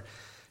together.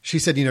 She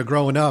said,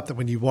 growing up, that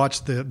when you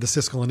watched the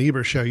Siskel and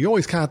Ebert show, you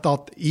always kind of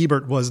thought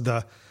Ebert was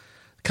the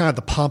kind of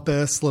the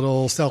pompous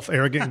little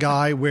self-arrogant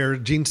guy, where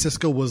Gene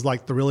Siskel was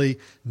like the really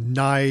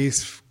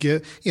nice,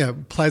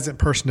 pleasant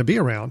person to be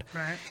around.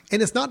 Right.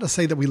 And it's not to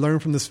say that we learn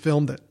from this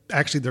film that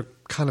actually they're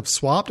kind of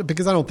swapped,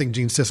 because I don't think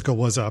Gene Siskel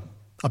was a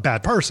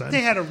bad person.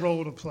 They had a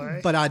role to play.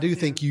 But I do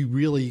think you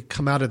really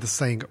come out of this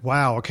saying,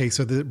 wow, okay,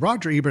 so the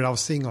Roger Ebert I was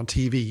seeing on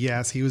TV,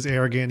 yes, he was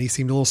arrogant, he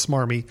seemed a little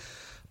smarmy,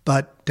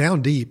 but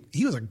down deep,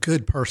 he was a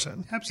good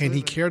person. Absolutely. And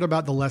he cared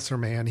about the lesser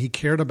man. He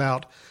cared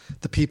about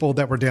the people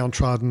that were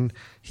downtrodden.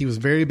 He was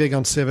very big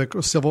on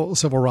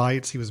civil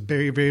rights. He was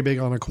very, very big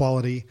on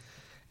equality.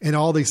 And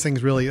all these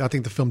things really, I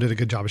think the film did a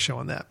good job of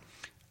showing that.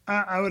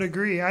 I would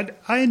agree. I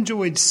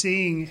enjoyed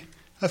seeing,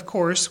 of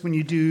course, when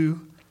you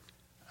do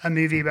a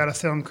movie about a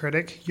film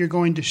critic, you're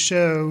going to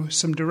show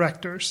some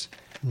directors.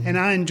 Mm-hmm. And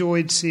I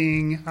enjoyed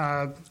seeing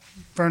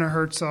Werner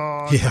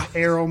Herzog,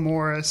 Errol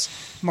Morris,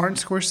 Martin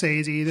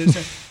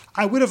Scorsese.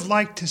 I would have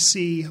liked to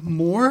see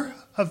more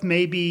of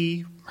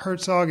maybe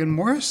Herzog and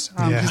Morris,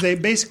 because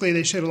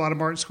they showed a lot of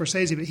Martin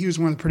Scorsese, but he was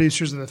one of the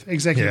producers of the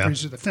executive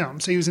producers of the film,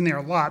 so he was in there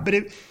a lot. But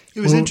it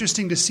was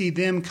interesting to see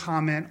them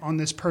comment on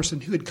this person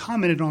who had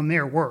commented on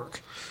their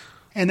work.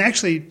 And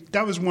actually,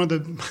 that was one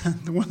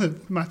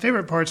of my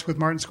favorite parts with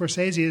Martin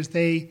Scorsese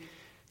is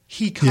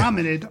he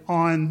commented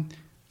on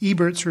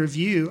Ebert's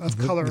review of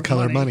Color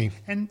of Money.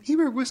 And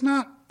Ebert was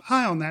not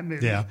high on that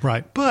movie. Yeah,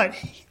 right. But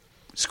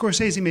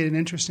Scorsese made an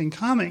interesting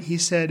comment. He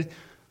said,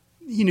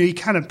 he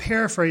kind of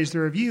paraphrased the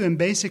review, and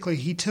basically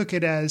he took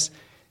it as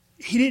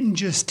he didn't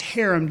just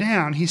tear him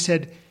down. He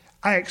said,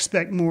 I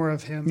expect more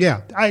of him.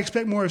 Yeah. I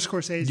expect more of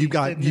Scorsese. You've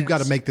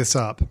got to make this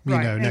up,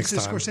 next time.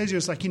 Scorsese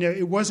was like,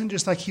 it wasn't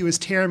just like he was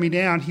tearing me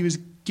down. He was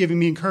giving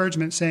me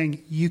encouragement,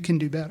 saying, you can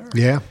do better.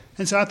 Yeah.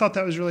 And so I thought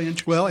that was really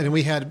interesting. Well, and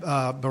we had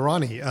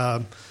Barani.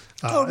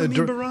 Amin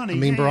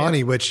Barani.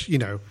 Barani, which,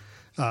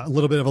 a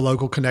little bit of a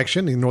local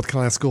connection in North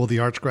Carolina School of the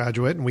Arts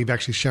graduate, and we've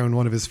actually shown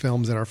one of his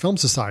films in our film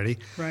society.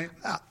 Right.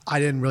 I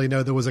didn't really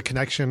know there was a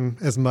connection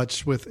as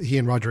much with he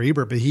and Roger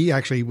Ebert, but he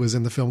actually was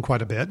in the film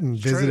quite a bit and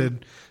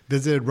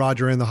visited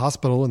Roger in the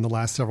hospital in the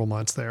last several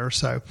months there.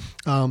 So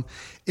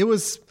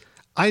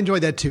I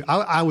enjoyed that too.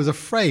 I was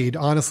afraid,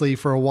 honestly,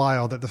 for a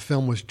while that the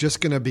film was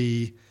just going to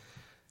be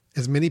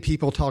as many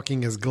people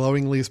talking as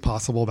glowingly as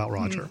possible about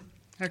Roger.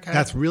 Okay.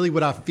 That's really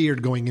what I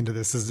feared going into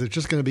this, is it's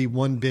just going to be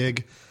one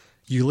big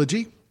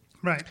eulogy.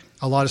 Right.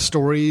 A lot of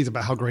stories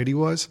about how great he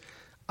was.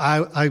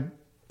 I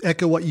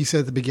echo what you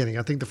said at the beginning.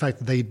 I think the fact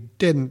that they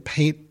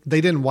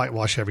didn't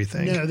whitewash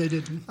everything. No, they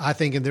didn't. I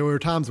think, and there were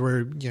times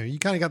where, you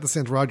kind of got the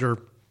sense Roger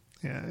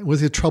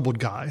was a troubled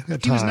guy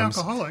at times. He was an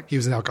alcoholic. He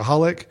was an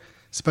alcoholic.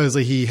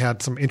 Supposedly he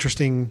had some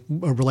interesting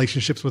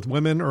relationships with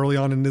women early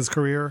on in his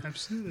career.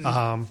 Absolutely.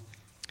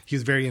 He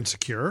was very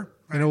insecure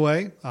in a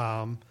way.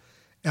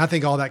 And I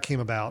think all that came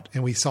about,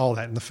 and we saw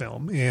that in the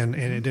film, and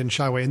it didn't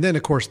shy away. And then,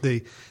 of course,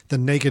 the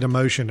naked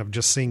emotion of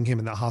just seeing him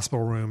in that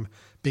hospital room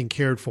being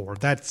cared for.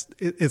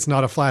 It's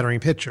not a flattering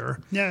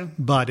picture. No.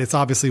 But it's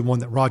obviously one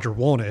that Roger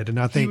wanted, and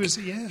I think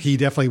he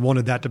definitely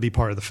wanted that to be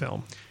part of the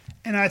film.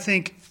 And I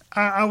think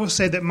I will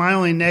say that my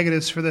only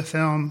negatives for the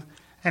film,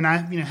 and I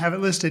have it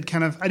listed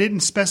kind of, I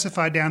didn't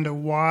specify down to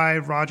why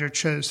Roger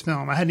chose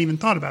film. I hadn't even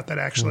thought about that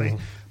actually.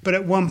 Mm-hmm. But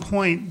at one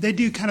point, they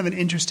do kind of an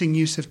interesting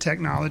use of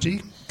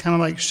technology, kind of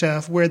like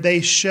Chef, where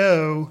they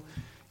show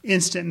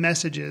instant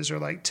messages or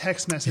like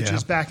text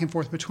messages back and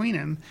forth between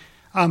him,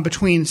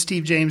 between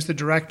Steve James, the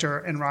director,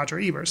 and Roger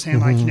Ebert,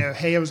 saying like,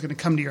 hey, I was going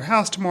to come to your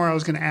house tomorrow. I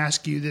was going to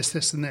ask you this,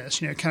 this, and this,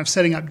 kind of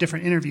setting up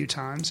different interview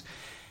times.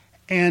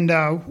 And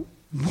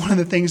one of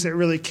the things that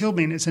really killed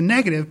me, and it's a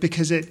negative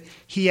because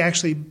he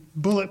actually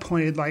bullet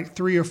pointed like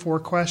 3 or 4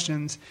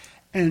 questions,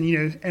 and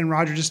and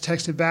Roger just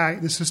texted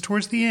back. This was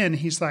towards the end.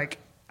 He's like,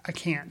 I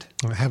can't.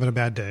 I'm having a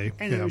bad day.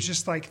 And it was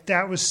just like,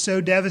 that was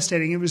so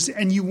devastating. It was,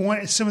 and you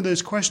want some of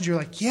those questions, you're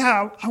like,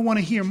 I want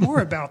to hear more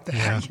about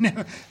that,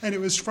 and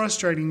it was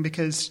frustrating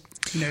because,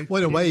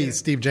 Well, in a way,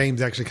 Steve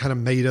James actually kind of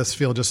made us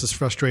feel just as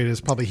frustrated as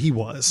probably he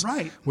was.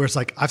 Right. Where it's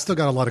like, I've still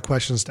got a lot of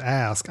questions to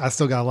ask. I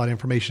still got a lot of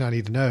information I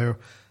need to know,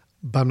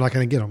 but I'm not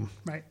going to get them.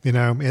 Right.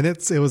 And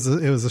it was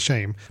a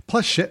shame.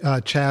 Plus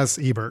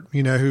Chaz Ebert,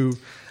 who,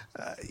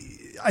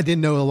 I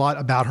didn't know a lot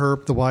about her,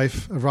 the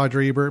wife of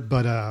Roger Ebert,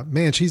 but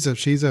man, she's a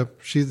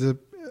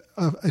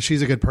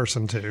good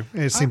person too.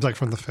 It seems like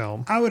from the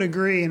film. I would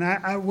agree, and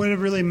what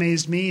really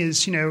amazed me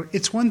is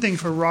it's one thing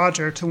for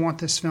Roger to want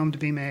this film to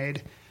be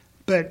made,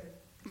 but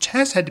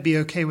Chaz had to be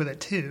okay with it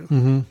too,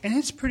 and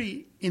it's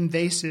pretty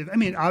invasive. I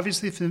mean,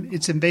 obviously,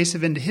 it's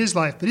invasive into his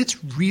life, but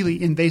it's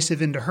really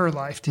invasive into her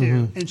life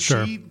too, and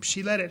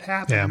she let it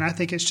happen, and I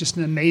think it's just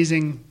an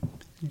amazing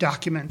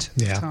document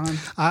time.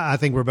 I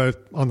think we're both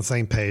on the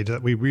same page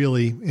that we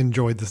really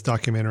enjoyed this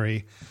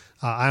documentary.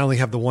 I only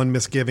have the one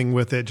misgiving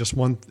with it, just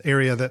one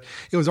area that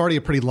it was already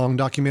a pretty long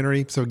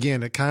documentary. So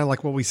again, it kind of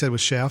like what we said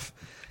with Chef,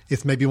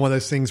 it's maybe one of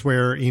those things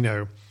where,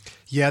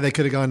 they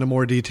could have gone into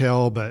more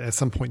detail, but at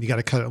some point you got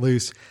to cut it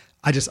loose.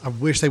 I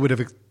wish they would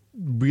have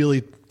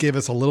really give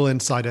us a little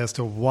insight as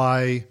to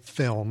why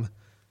film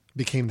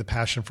became the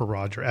passion for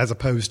Roger, as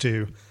opposed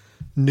to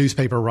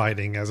newspaper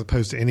writing, as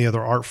opposed to any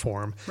other art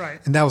form. Right.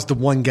 And that was the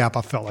one gap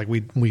I felt like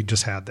we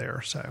just had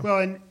there. So well,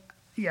 and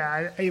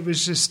it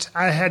was just,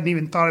 I hadn't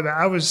even thought about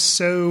it. I was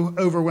so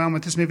overwhelmed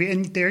with this movie.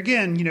 And there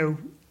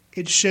again,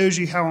 it shows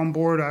you how on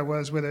board I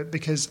was with it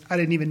because I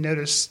didn't even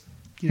notice,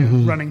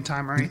 running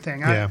time or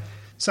anything.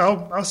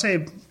 So I'll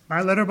say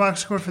my Letterboxd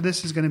score for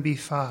this is going to be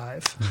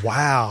 5.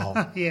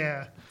 Wow.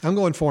 Yeah. I'm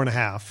going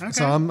 4.5. Okay.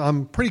 So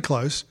I'm pretty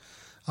close.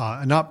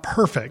 Not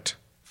perfect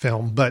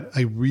film, but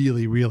a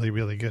really, really,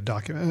 really good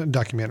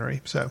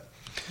documentary. So,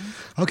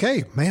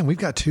 okay, man, we've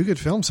got 2 good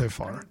films so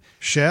far.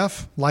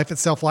 Chef, Life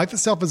Itself. Life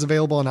Itself is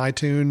available on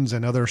iTunes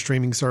and other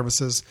streaming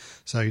services,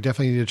 so you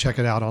definitely need to check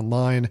it out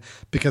online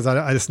because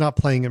it's not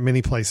playing at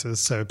many places,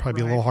 so it'd probably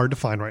be a little hard to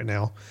find right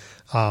now.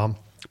 But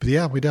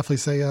yeah, we definitely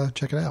say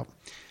check it out.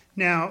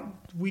 Now,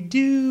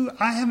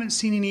 I haven't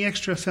seen any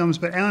extra films,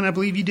 but Alan, I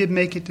believe you did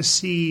make it to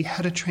see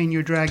How to Train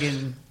Your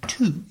Dragon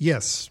 2.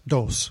 Yes,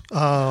 dos.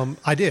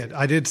 I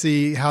did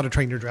see How to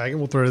Train Your Dragon.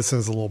 We'll throw this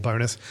as a little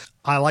bonus.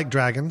 I like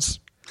dragons.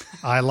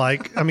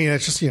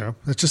 It's just,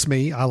 it's just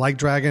me. I like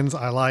dragons.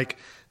 I like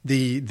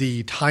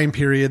the time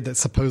period that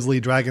supposedly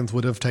dragons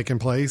would have taken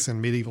place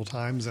in medieval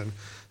times and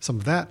some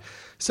of that.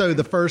 So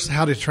the first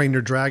How to Train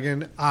Your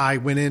Dragon, I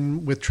went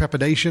in with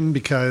trepidation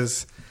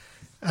because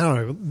I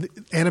don't know,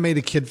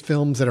 animated kid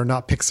films that are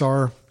not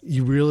Pixar,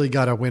 you really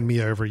got to win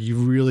me over. You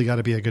really got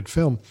to be a good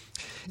film.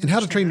 And How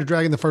to Train Your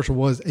Dragon, the first one,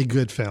 was a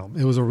good film.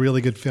 It was a really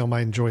good film.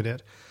 I enjoyed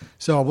it.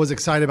 So I was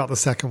excited about the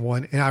second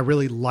one, and I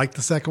really liked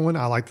the second one.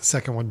 I like the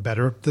second one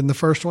better than the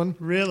first one.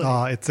 Really?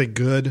 It's a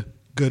good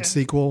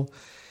sequel.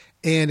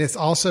 And it's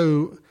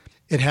also,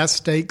 it has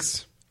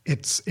stakes.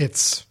 It's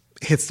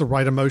hits the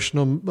right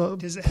emotional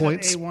Does it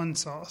points. have A1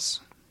 sauce?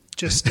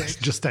 Just steak.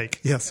 Just steak,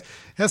 yes.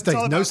 Has steak,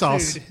 all no about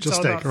sauce, food. It's just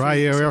all steak. about Right?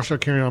 food, Yeah, so. we're also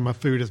carrying on my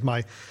food as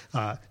my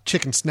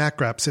chicken snack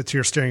wrap sits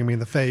here staring me in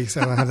the face.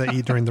 I don't have to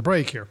eat during the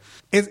break here.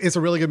 It's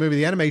a really good movie.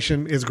 The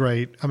animation is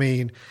great. I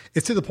mean,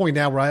 it's to the point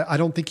now where I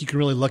don't think you can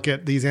really look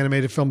at these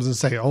animated films and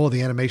say, oh,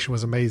 the animation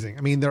was amazing.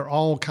 I mean, they're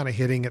all kind of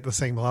hitting at the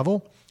same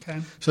level.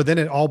 Okay. So then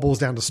it all boils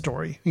down to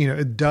story.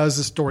 Does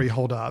the story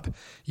hold up?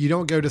 You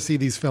don't go to see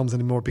these films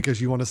anymore because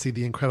you want to see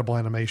the incredible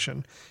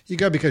animation. You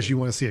go because you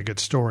want to see a good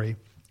story.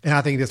 And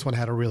I think this one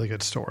had a really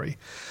good story.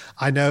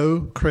 I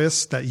know,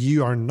 Chris, that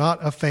you are not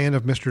a fan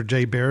of Mr.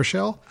 Jay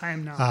Baruchel. I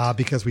am not.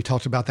 Because we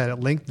talked about that at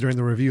length during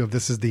the review of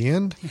This Is the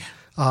End.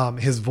 Yeah.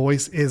 His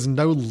voice is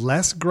no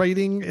less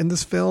grating in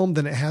this film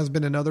than it has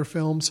been in other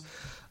films.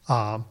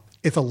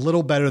 It's a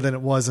little better than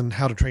it was in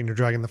How to Train Your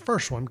Dragon, the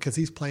first one, because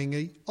he's playing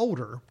a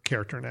older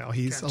character now.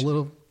 He's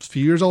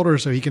few years older,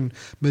 so he can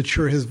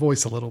mature his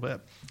voice a little bit.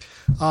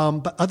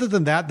 But other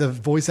than that, the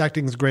voice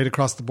acting is great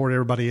across the board.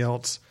 Everybody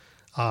else.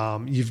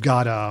 You've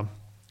got, and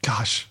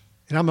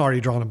I'm already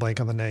drawing a blank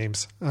on the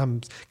names.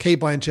 Cate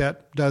Blanchett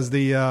does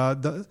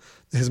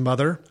his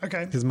mother.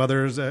 Okay. His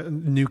mother's a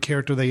new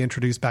character they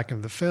introduced back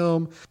into the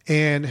film.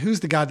 And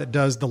who's the guy that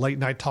does the late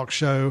night talk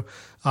show?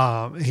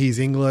 He's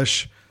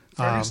English.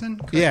 Ferguson?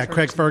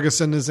 Craig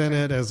Ferguson is in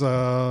it as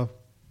I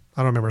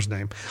don't remember his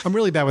name. I'm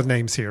really bad with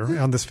names here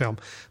on this film,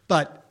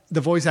 but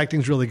the voice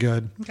acting is really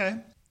good. Okay.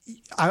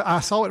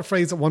 I saw it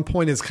phrased at one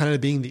point as kind of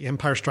being the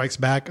Empire Strikes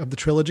Back of the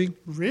trilogy.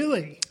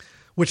 Really?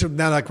 Which,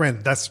 now,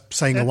 granted, that's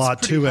saying a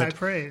lot to high it.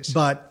 Praise.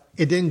 But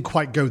it didn't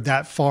quite go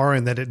that far,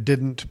 in that it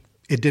didn't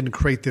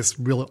create this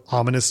real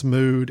ominous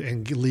mood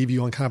and leave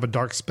you on kind of a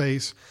dark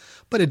space.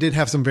 But it did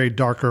have some very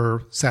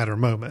darker, sadder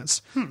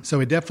moments. So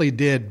it definitely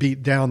did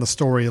beat down the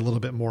story a little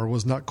bit more. It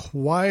was not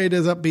quite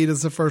as upbeat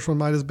as the first one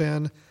might have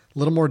been. A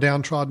little more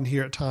downtrodden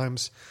here at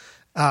times.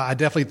 I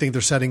definitely think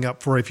they're setting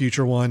up for a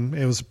future one.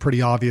 It was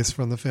pretty obvious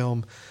from the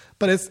film.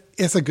 But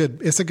it's a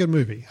good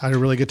movie. I had a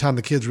really good time.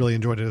 The kids really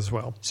enjoyed it as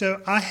well.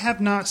 So I have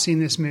not seen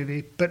this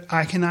movie, but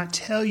I cannot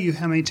tell you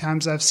how many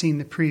times I've seen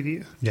the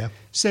preview. Yeah.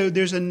 So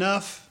there's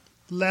enough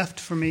left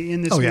for me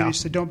in this movie,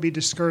 so don't be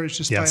discouraged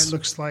just by it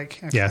looks like.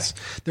 Okay. Yes.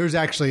 There's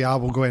actually, I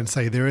will go ahead and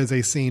say, there is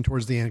a scene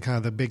towards the end, kind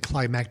of the big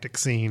climactic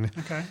scene.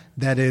 Okay.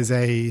 That is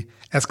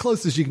as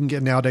close as you can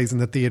get nowadays in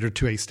the theater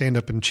to a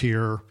stand-up and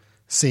cheer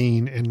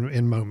scene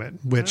and moment,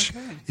 which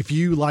if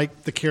you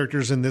like the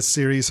characters in this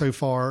series so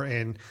far,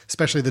 and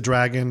especially the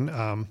dragon,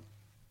 and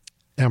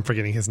I'm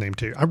forgetting his name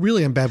too. I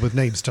really am bad with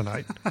names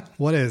tonight.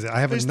 What is it? I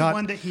haven't. There's the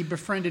one that he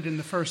befriended in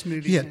the first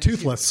movie. Yeah,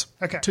 Toothless.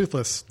 Okay.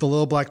 Toothless, the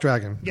little black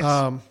dragon.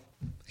 Yes.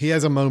 He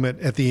has a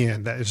moment at the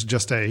end that is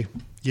just a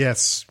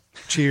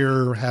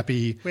cheer,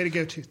 happy. Way to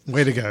go, Toothless.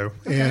 Way to go.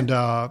 Okay. And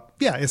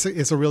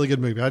it's a really good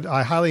movie.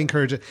 I highly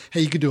encourage it.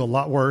 Hey, you could do a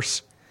lot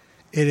worse.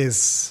 It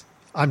is,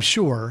 I'm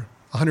sure,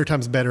 100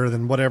 times better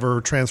than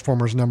whatever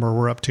Transformers number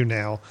we're up to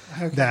now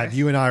that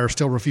you and I are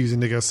still refusing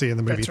to go see in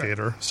the movie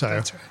theater. So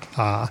That's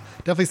right.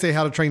 Definitely say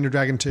How to Train Your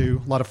Dragon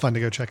 2. A lot of fun to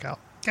go check out.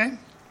 Okay,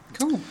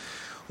 cool.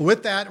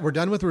 With that, we're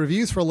done with the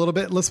reviews for a little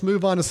bit. Let's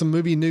move on to some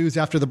movie news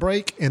after the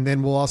break, and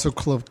then we'll also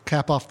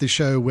cap off the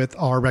show with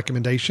our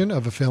recommendation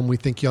of a film we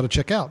think you ought to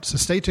check out. So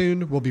stay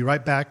tuned. We'll be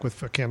right back with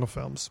Footcandle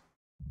Films.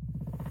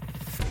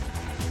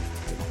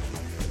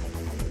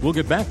 We'll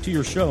get back to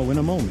your show in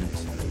a moment.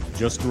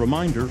 Just a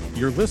reminder,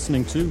 you're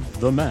listening to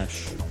The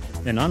Mesh,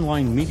 an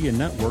online media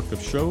network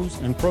of shows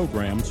and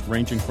programs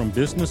ranging from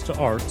business to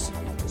arts,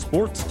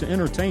 sports to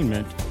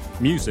entertainment,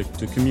 music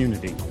to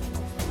community.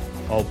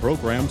 All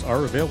programs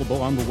are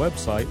available on the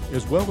website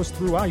as well as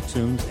through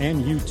iTunes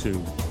and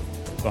YouTube.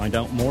 Find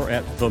out more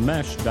at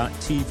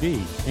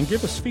themesh.tv and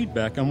give us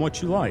feedback on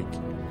what you like.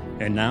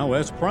 And now,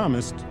 as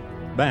promised,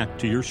 back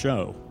to your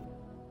show.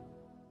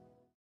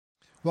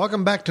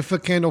 Welcome back to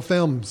Footcandle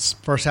Films.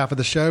 First half of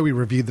the show, we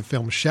reviewed the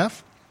film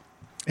Chef,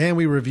 and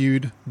we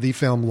reviewed the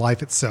film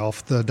Life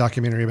Itself, the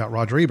documentary about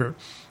Roger Ebert.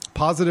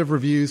 Positive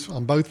reviews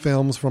on both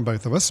films from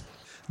both of us.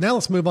 Now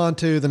let's move on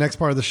to the next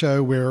part of the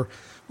show where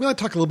we want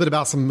to talk a little bit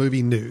about some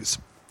movie news.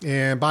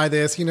 And by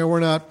this, we're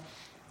not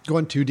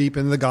going too deep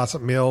into the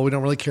gossip mill. We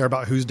don't really care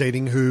about who's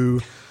dating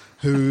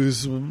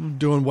who's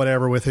doing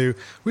whatever with who.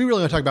 We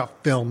really want to talk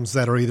about films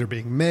that are either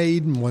being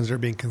made, ones that are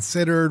being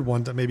considered,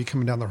 ones that may be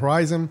coming down the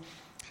horizon.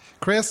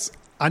 Chris,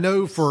 I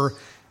know for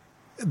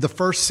the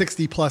first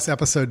 60 plus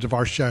episodes of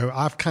our show,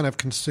 I've kind of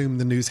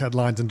consumed the news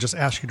headlines and just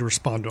asked you to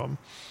respond to them.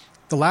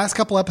 The last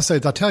couple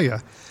episodes, I'll tell you,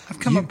 I've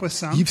come up with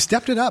some. You've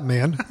stepped it up,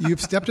 man.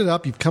 You've stepped it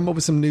up. You've come up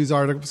with some news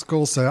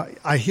articles. So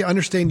I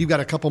understand you've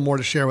got a couple more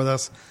to share with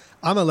us.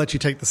 I'm going to let you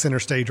take the center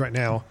stage right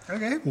now.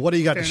 Okay. What do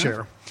you got to enough.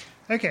 share?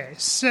 Okay,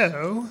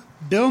 so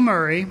Bill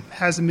Murray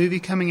has a movie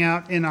coming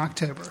out in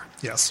October.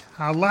 Yes.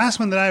 Last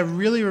one that I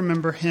really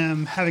remember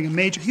him having a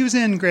major... He was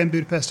in Grand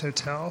Budapest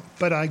Hotel,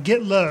 but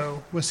Get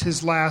Low was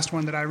his last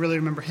one that I really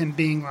remember him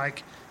being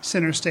like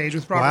center stage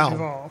with Robert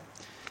Duvall.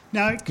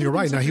 Now, you're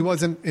right. Now, it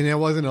wasn't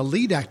a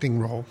lead acting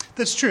role.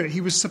 That's true. He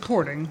was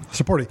supporting.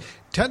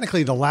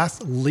 Technically, the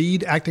last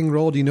lead acting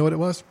role, do you know what it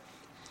was?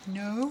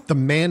 No. The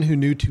Man Who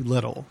Knew Too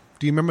Little.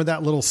 Do you remember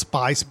that little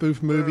spy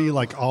spoof movie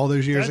like all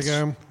those years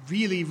ago?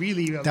 Really,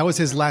 really. That was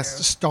his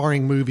last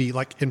starring movie,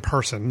 like in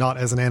person, not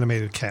as an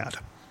animated cat.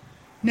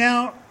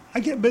 Now,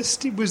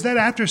 was that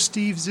after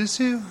Steve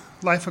Zissou,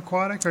 Life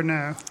Aquatic, or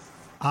no?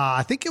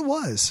 I think it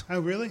was. Oh,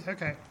 really?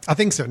 Okay. I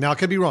think so. Now, I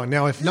could be wrong.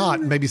 Now, if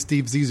not, maybe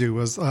Steve Zissou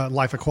was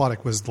Life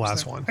Aquatic was the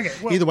last one. Okay,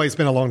 well, either way, it's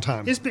been a long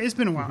time. It's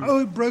been a while. Mm-hmm.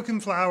 Oh, Broken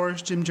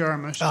Flowers, Jim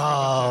Jarmusch.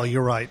 Oh,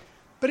 you're right.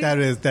 But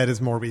that is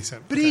more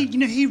recent. But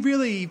he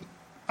really,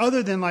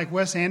 other than like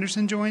Wes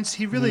Anderson joints,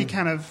 he really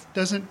kind of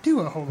doesn't do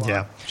a whole lot.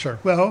 Yeah, sure.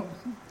 Well,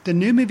 the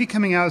new movie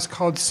coming out is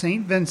called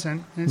St.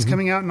 Vincent, and it's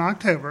coming out in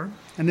October.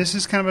 And this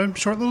is kind of a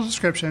short little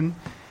description.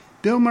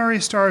 Bill Murray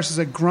stars as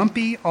a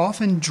grumpy,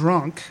 often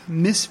drunk,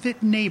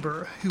 misfit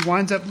neighbor who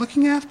winds up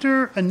looking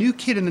after a new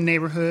kid in the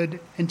neighborhood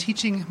and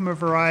teaching him a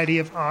variety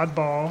of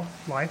oddball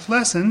life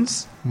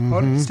lessons,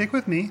 stick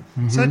with me,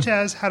 such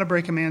as how to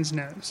break a man's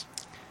nose.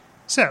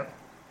 So,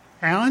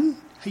 Alan,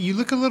 you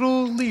look a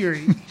little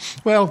leery.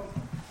 Well,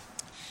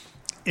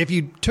 if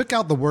you took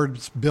out the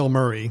words Bill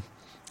Murray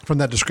from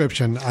that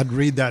description, I'd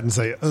read that and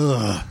say,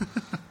 ugh,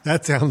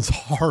 that sounds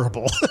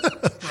horrible.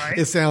 Right?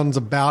 It sounds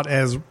about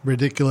as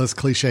ridiculous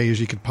cliche as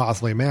you could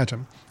possibly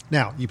imagine.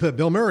 Now, you put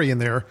Bill Murray in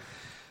there,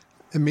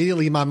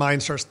 immediately my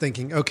mind starts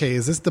thinking, okay,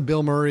 is this the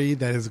Bill Murray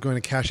that is going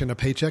to cash in a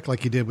paycheck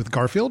like he did with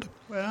Garfield?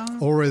 Well,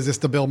 or is this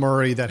the Bill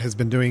Murray that has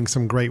been doing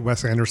some great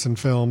Wes Anderson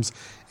films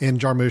and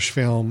Jarmusch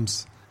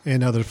films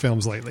and other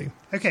films lately?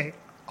 Okay.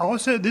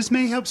 Also, this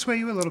may help sway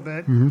you a little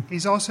bit.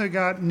 He's also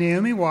got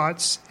Naomi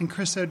Watts and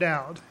Chris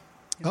O'Dowd.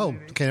 Oh,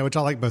 okay, which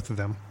I like both of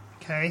them.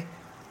 Okay.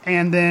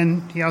 And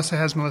then he also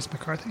has Melissa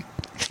McCarthy.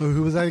 Oh,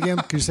 who was that again?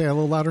 Could you say it a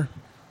little louder?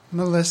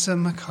 Melissa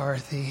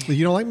McCarthy.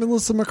 You don't like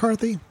Melissa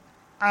McCarthy?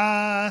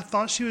 I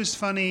thought she was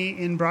funny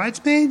in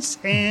Bridesmaids,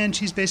 and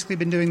she's basically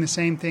been doing the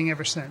same thing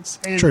ever since.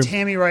 And True.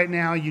 Tammy right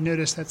now, you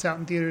notice that's out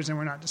in theaters, and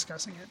we're not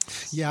discussing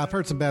it. Yeah, I've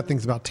heard some bad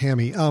things about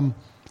Tammy.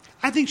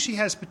 I think she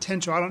has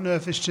potential. I don't know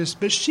if it's just...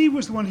 But she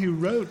was the one who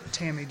wrote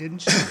Tammy, didn't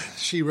she?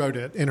 She wrote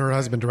it, and her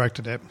husband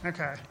directed it.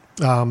 Okay.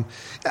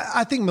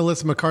 I think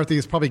Melissa McCarthy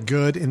is probably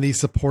good in these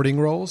supporting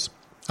roles.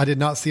 I did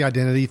not see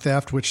Identity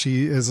Theft, which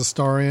she is a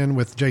star in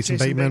with Jason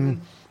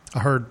Bateman. I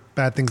heard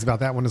bad things about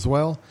that one as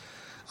well.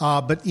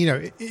 But,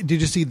 did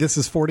you see This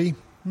Is 40?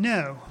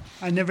 No,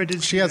 I never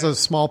did. She has a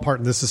small part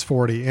in This Is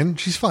 40, and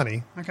she's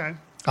funny. Okay.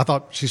 I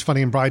thought she's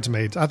funny in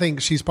Bridesmaids. I think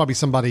she's probably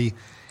somebody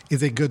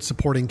is a good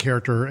supporting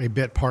character, a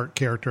bit part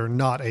character,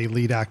 not a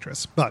lead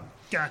actress. But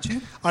gotcha.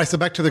 All right, so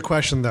back to the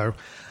question, though.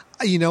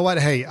 You know what?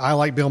 Hey, I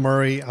like Bill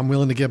Murray. I'm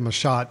willing to give him a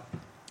shot.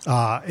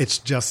 It's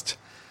just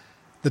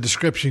the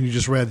description you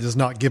just read does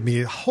not give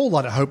me a whole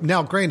lot of hope.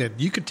 Now, granted,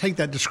 you could take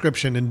that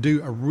description and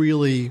do a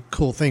really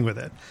cool thing with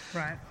it.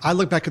 Right. I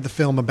look back at the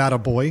film About a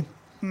Boy,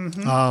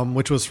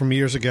 which was from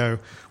years ago,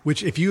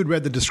 which if you had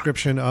read the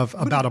description of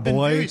About a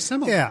Boy,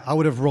 yeah, I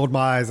would have rolled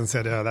my eyes and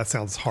said, oh, that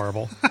sounds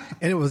horrible.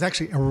 And it was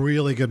actually a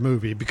really good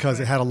movie because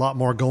it had a lot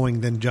more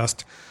going than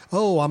just,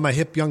 oh, I'm a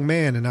hip young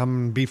man and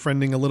I'm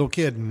befriending a little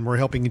kid and we're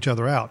helping each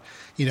other out.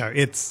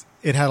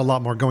 It had a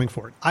lot more going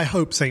for it. I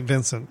hope St.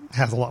 Vincent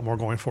has a lot more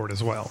going for it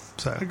as well.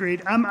 So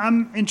agreed.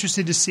 I'm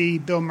interested to see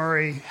Bill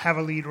Murray have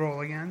a lead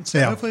role again.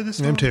 So hopefully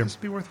this will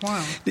be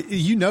worthwhile.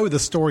 You know the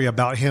story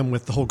about him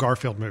with the whole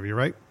Garfield movie,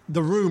 right?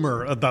 The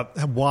rumor about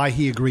why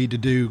he agreed to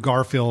do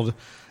Garfield,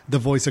 the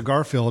voice of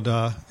Garfield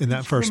in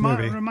that first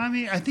movie. Remind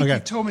me? I think you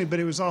told me, but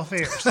it was off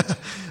air.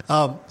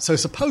 So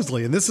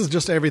supposedly, and this is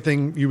just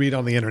everything you read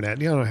on the internet.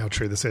 You don't know how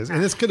true this is.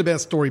 And this could have been a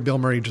story Bill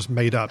Murray just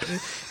made up.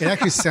 It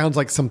actually sounds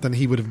like something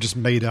he would have just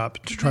made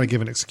up to try to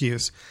give an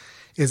excuse.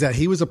 Is that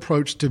he was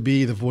approached to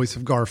be the voice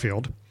of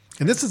Garfield.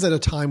 And this is at a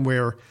time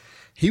where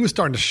he was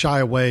starting to shy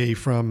away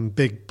from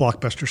big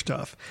blockbuster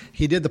stuff.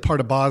 He did the part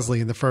of Bosley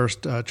in the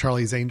first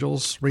Charlie's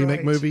Angels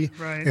remake movie.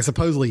 Right. And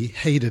supposedly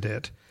hated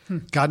it.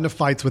 Got into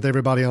fights with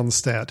everybody on the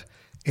set,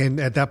 and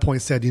at that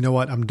point said, "You know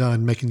what? I'm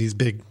done making these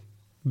big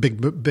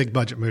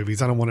budget movies.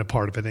 I don't want a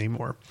part of it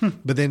anymore."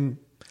 But then,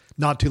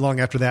 not too long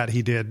after that,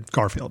 he did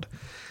Garfield.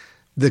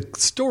 The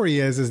story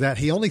is that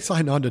he only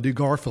signed on to do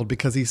Garfield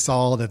because he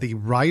saw that the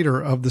writer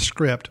of the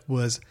script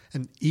was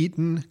an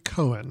Ethan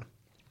Coen.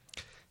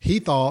 He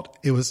thought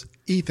it was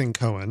Ethan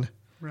Coen,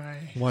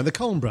 right? One of the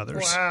Coen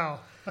brothers. Wow.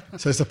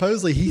 So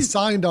supposedly he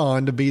signed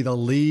on to be the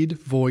lead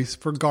voice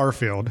for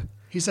Garfield.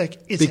 He's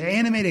like, it's an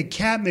animated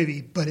cat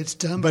movie, but it's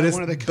done by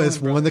one of the Coen brothers. But it's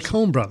one of the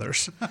Coen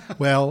brothers.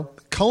 Well,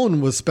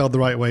 Coen was spelled the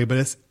right way, but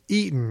it's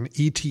Eaton,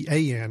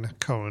 E-T-A-N,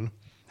 Coen,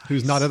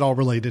 who's not at all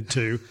related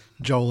to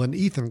Joel and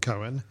Ethan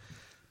Coen.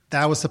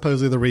 That was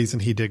supposedly the reason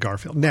he did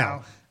Garfield.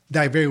 Now,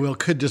 that very well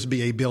could just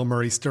be a Bill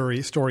Murray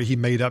story he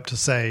made up to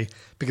say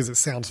because it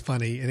sounds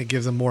funny and it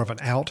gives him more of an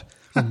out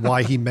on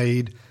why he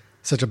made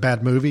such a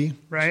bad movie.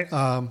 Right.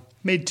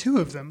 Made two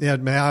of them. Yeah,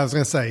 I was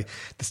going to say,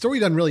 the story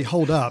doesn't really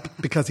hold up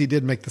because he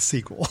did make the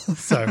sequel.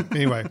 So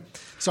anyway,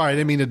 sorry, I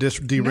didn't mean to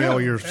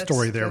derail your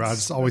story there. But I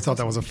just always thought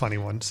that was a funny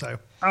one. So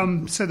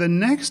the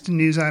next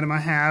news item I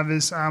have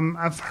is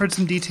I've heard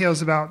some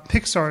details about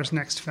Pixar's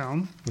next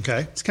film. Okay.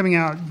 It's coming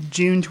out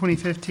June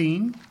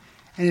 2015,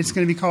 and it's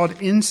going to be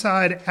called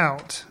Inside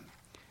Out.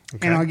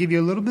 Okay. And I'll give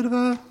you a little bit of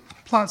a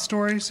plot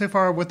story so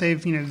far. What they've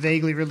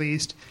vaguely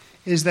released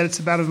is that it's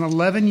about an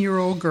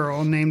 11-year-old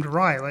girl named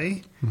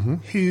Riley,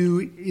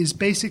 who is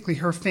basically,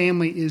 her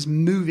family is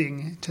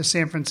moving to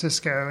San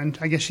Francisco, and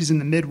I guess she's in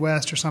the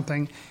Midwest or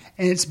something,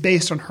 and it's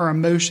based on her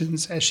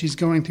emotions as she's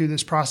going through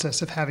this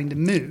process of having to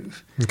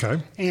move.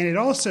 Okay. And it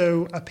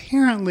also,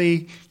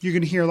 apparently, you're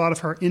going to hear a lot of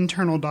her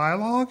internal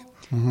dialogue,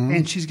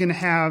 and she's going to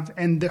have,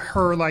 and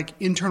her like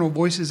internal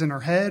voices in her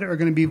head are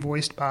going to be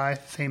voiced by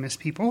famous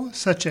people,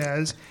 such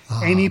as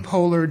Amy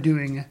Poehler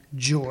doing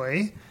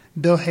Joy,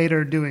 Bill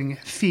Hader doing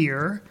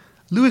Fear,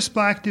 Louis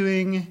Black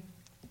doing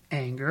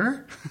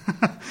Anger,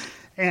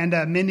 and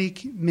Mindy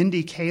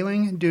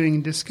Kaling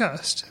doing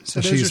Disgust.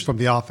 So she's from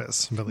The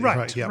Office, I believe.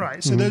 Right. Yeah.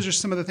 So those are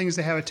some of the things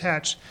they have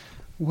attached.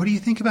 What do you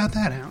think about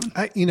that,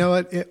 Alan? You know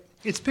what?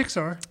 It's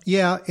Pixar.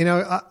 Yeah,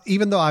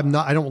 even though I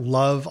don't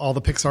love all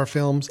the Pixar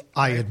films,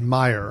 I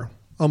admire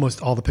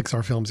almost all the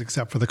Pixar films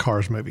except for the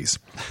Cars movies.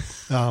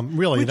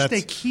 Really, Which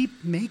they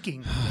keep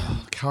making.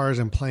 Cars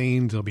and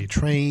planes. There'll be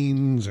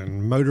trains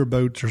and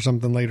motorboats or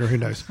something later. Who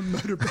knows?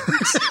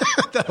 Motorboats.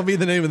 That'll be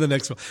the name of the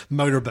next one.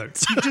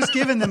 Motorboats. You've just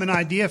given them an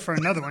idea for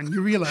another one.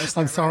 You realize that,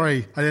 I'm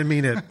sorry. I didn't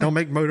mean it. Don't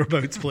make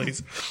motorboats,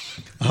 please.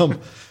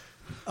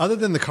 Other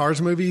than the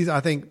Cars movies, I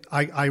think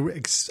I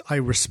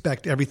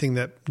respect everything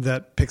that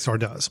Pixar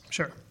does.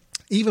 Sure.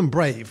 Even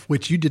Brave,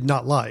 which you did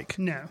not like.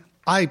 No.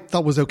 I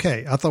thought was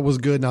okay. I thought was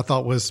good, and I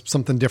thought was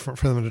something different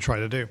for them to try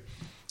to do.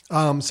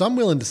 So I'm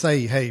willing to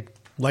say, hey,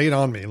 lay it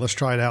on me. Let's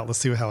try it out. Let's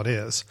see how it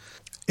is.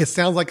 It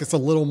sounds like it's a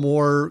little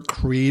more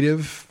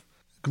creative,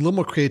 a little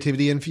more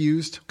creativity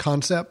infused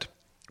concept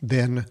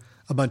than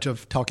a bunch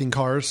of talking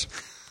cars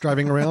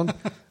driving around.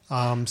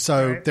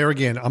 So there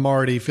again, I'm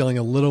already feeling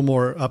a little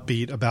more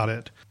upbeat about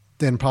it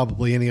than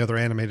probably any other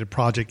animated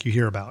project you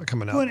hear about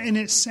coming up. Well, and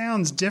it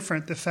sounds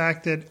different, the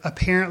fact that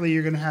apparently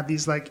you're going to have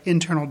these like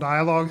internal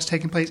dialogues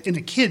taking place in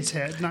a kid's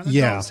head, not an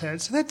adult's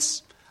head. So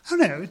that's, I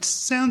don't know, it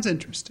sounds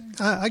interesting.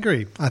 I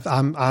agree.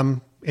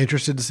 I'm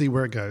interested to see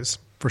where it goes,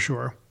 for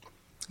sure.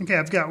 Okay,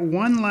 I've got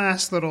one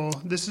last little,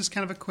 this is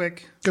kind of a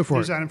quick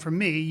news item from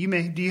me.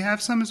 Do you have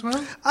some as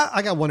well?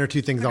 I got one or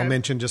two things I'll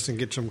mention just to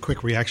get some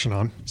quick reaction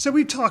on. So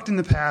we've talked in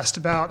the past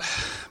about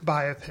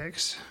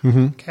biopics,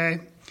 okay?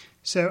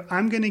 So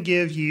I'm going to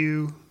give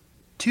you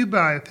 2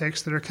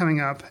 biopics that are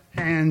coming up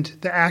and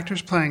the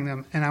actors playing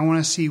them, and I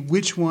want to see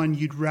which one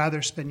you'd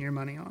rather spend your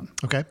money on.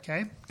 Okay.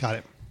 Okay? Got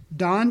it.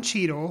 Don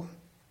Cheadle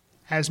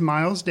as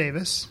Miles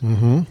Davis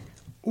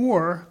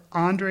or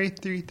Andre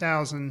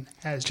 3000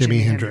 as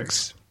Jimi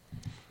Hendrix.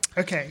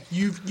 Okay,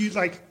 you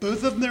like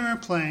both of them are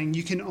playing.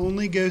 You can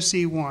only go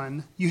see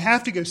one. You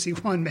have to go see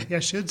one, maybe I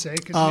should say.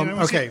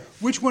 Okay.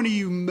 Which one are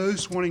you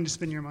most wanting to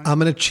spend your money on? I'm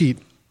going to cheat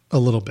a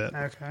little bit.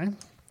 Okay.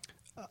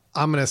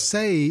 I'm going to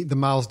say the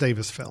Miles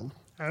Davis film.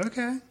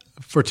 Okay.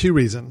 For 2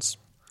 reasons.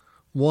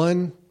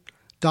 One,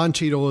 Don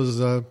Cheadle is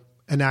an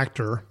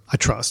actor I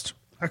trust.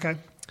 Okay.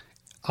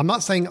 I'm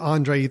not saying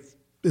Andre,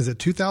 is it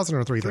 2000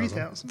 or 3000?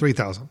 3000.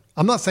 3000.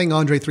 I'm not saying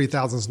Andre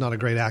 3000 is not a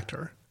great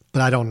actor,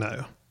 but I don't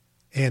know.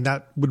 And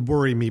that would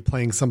worry me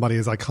playing somebody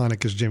as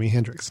iconic as Jimi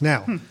Hendrix.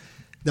 Now,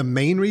 the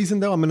main reason,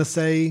 though, I'm going to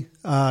say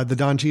the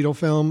Don Cheadle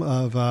film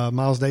of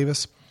Miles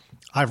Davis,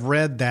 I've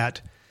read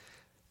that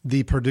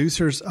the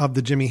producers of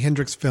the Jimi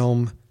Hendrix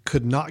film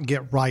could not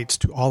get rights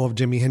to all of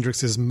Jimi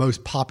Hendrix's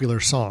most popular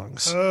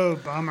songs. Oh,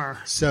 bummer.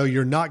 So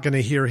you're not going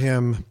to hear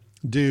him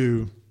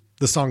do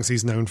the songs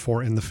he's known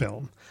for in the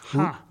film.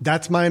 Huh.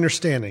 That's my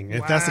understanding.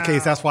 If that's the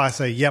case, that's why I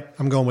say, yep,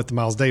 I'm going with the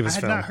Miles Davis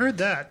film. I had not heard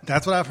that.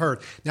 That's what I've heard.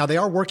 Now, they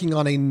are working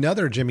on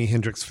another Jimi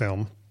Hendrix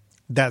film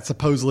that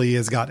supposedly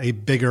has got a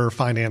bigger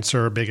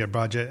financer, bigger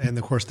budget, and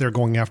of course, they're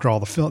going after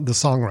all the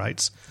song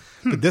rights.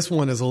 But this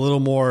one is a little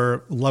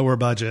more lower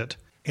budget,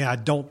 and I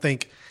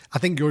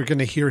think you're going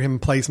to hear him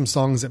play some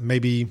songs that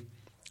maybe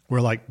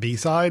were like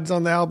B-sides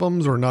on the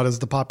albums or not as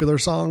the popular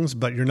songs,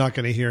 but you're not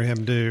going to hear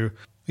him do,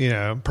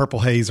 Purple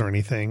Haze or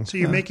anything. So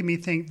you're making me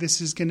think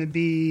this is going to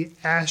be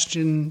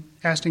Ashton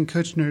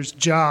Kutcher's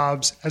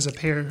Jobs as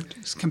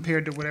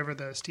compared to whatever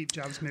the Steve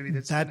Jobs movie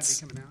that's going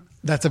to be coming out.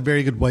 That's a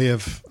very good way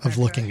of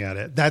looking at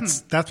it.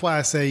 That's why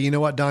I say, you know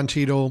what, Don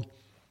Cheadle,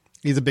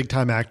 he's a big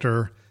time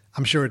actor.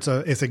 I'm sure it's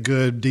a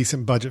good,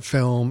 decent budget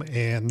film,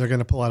 and they're going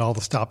to pull out all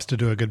the stops to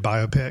do a good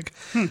biopic.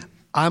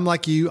 I'm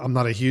like you. I'm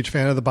not a huge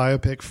fan of the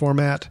biopic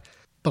format,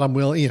 but I'm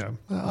willing.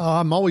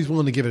 I'm always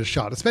willing to give it a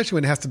shot, especially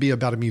when it has to be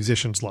about a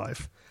musician's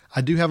life. I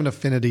do have an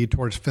affinity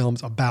towards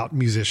films about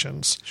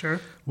musicians.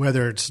 Sure.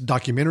 Whether it's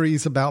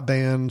documentaries about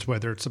bands,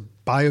 whether it's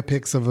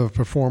biopics of a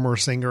performer or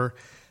singer,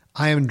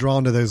 I am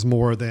drawn to those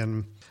more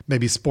than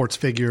maybe sports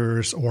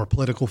figures or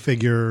political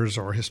figures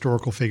or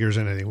historical figures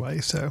in any way.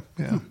 So,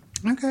 yeah.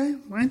 Okay.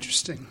 Well,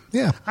 interesting.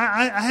 Yeah.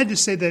 I had to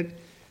say that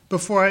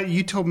before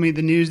you told me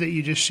the news that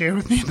you just shared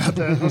with me about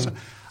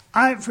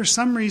that. For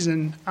some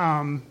reason,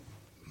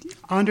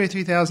 Andre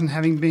 3000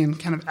 having been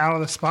kind of out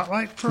of the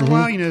spotlight for a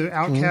while,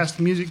 Outkast,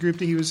 the music group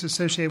that he was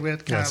associated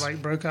with, kind of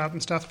like broke up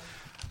and stuff.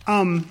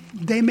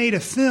 They made a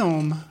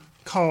film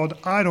called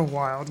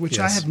Idlewild, which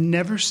I have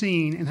never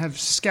seen and have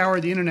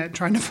scoured the internet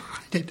trying to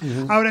find it.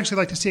 I would actually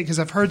like to see it because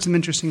I've heard some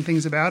interesting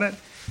things about it.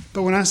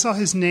 But when I saw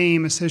his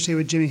name associated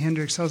with Jimi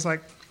Hendrix, I was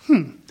like,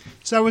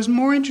 So I was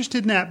more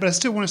interested in that, but I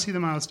still want to see the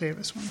Miles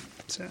Davis one.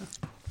 So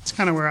it's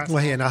kind of where I thought.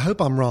 Well, and I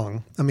hope I'm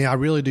wrong. I mean, I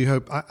really do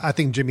hope. I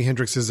think Jimi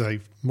Hendrix is a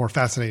more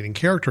fascinating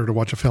character to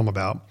watch a film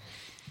about.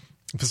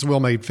 If it's a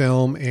well-made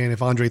film and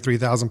if Andre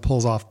 3000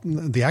 pulls off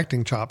the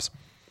acting chops,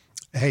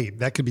 hey,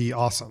 that could be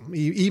awesome.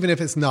 Even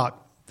if it's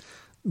not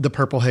the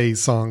Purple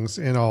Haze songs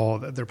and all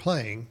that they're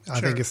playing,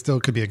 I think it still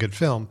could be a good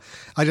film.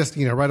 I just,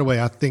 right away,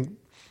 I think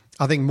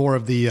more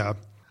of the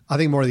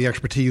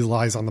expertise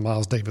lies on the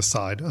Miles Davis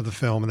side of the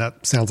film, and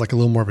that sounds like a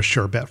little more of a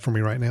sure bet for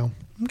me right now.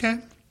 Okay.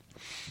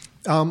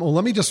 Well,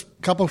 let me just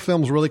a couple of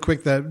films really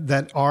quick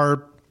that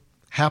are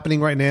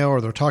happening right now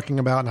or they're talking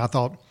about, and I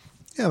thought,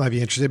 I might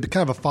be interested, but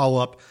kind of a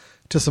follow-up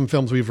to some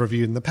films we've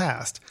reviewed in the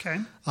past.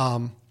 Okay.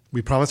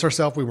 We promised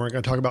ourselves we weren't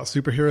going to talk about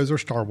superheroes or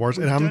Star Wars,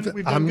 We've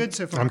done good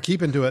so far. I'm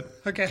keeping to it.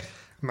 Okay.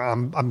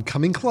 I'm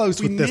coming close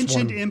with this one. We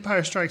mentioned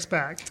Empire Strikes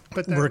Back,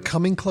 but we're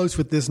coming close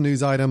with this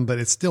news item, but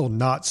it's still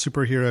not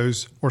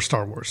superheroes or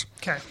Star Wars.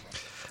 Okay.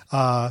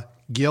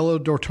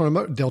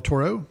 Guillermo del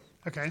Toro.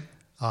 Okay.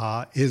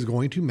 Is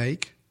going to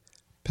make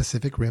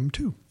Pacific Rim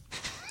 2.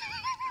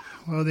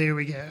 Well, there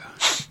we go.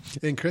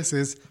 And Chris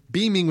is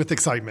beaming with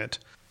excitement.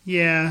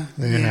 Yeah.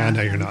 I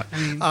know you're not.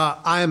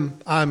 I mean,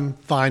 I'm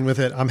fine with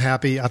it. I'm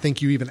happy. I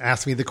think you even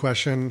asked me the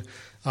question,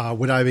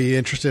 would I be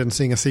interested in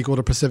seeing a sequel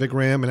to Pacific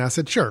Rim? And I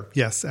said, sure.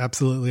 Yes,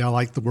 absolutely. I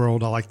like the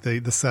world. I like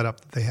the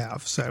setup that they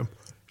have. So,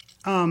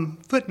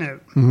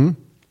 footnote. Mm-hmm.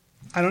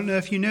 I don't know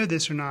if you know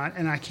this or not,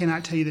 and I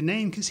cannot tell you the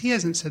name because he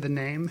hasn't said the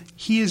name.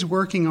 He is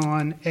working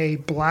on a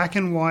black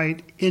and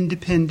white,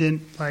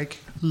 independent,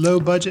 low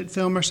budget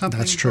film or something.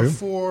 That's true.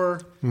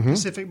 Before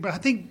Pacific,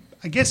 but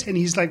I guess, and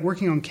he's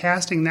working on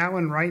casting that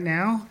one right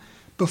now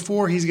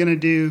before he's going to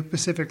do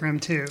Pacific Rim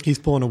 2. He's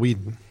pulling a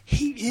Whedon.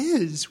 He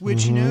is,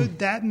 which,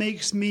 that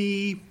makes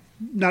me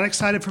not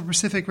excited for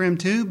Pacific Rim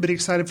 2, but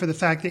excited for the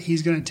fact that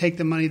he's going to take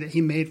the money that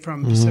he made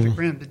from Pacific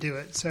Rim to do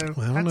it. So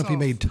I don't know if he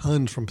made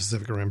tons from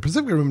Pacific Rim.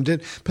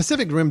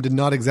 Pacific Rim did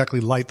not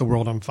exactly light the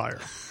world on fire.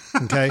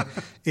 Okay.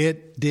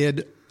 It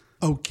did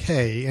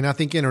okay. And I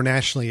think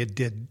internationally it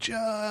did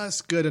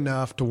just good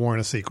enough to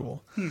warrant a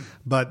sequel.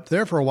 But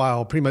there for a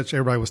while, pretty much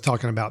everybody was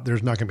talking about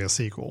there's not going to be a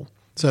sequel.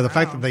 So the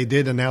fact that they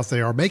did announce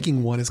they are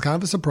making one is kind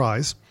of a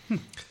surprise.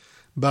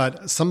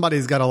 But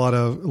somebody's got a lot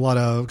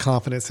of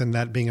confidence in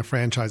that being a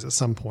franchise at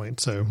some point.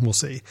 So we'll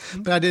see.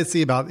 But I did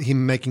see about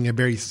him making a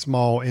very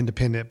small,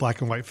 independent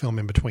black and white film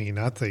in between.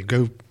 I'd say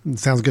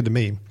sounds good to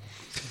me.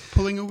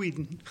 Pulling a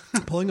Whedon.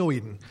 Pulling a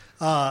Whedon.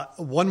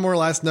 One more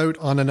last note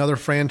on another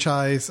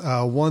franchise,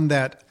 one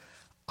that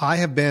I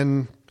have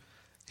been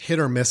hit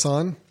or miss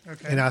on,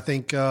 and I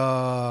think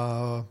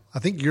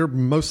you're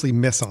mostly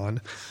miss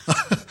on.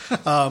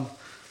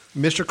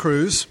 Mr.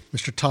 Cruise,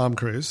 Mr. Tom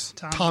Cruise,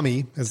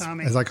 Tommy, as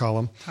I call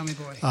him, Tommy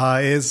boy,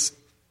 is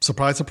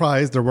surprise,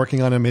 surprise. They're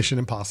working on a Mission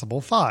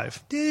Impossible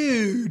 5.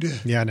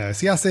 Dude. Yeah, I know.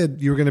 See, I said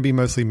you were going to be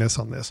mostly miss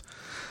on this.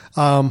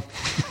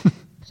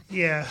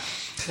 Yeah.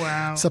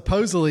 Wow.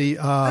 Supposedly,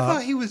 I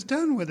thought he was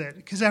done with it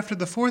because after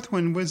the fourth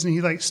one, wasn't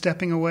he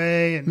stepping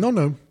away and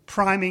no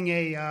priming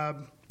a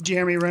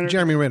Jeremy Renner?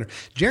 Jeremy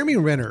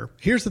Renner.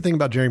 Here's the thing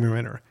about Jeremy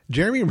Renner.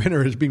 Jeremy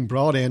Renner is being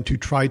brought in to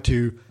try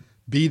to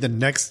be the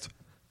next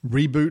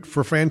reboot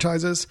for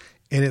franchises,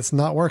 and it's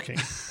not working.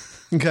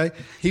 Okay,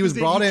 he was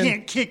brought in.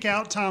 Can't kick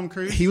out Tom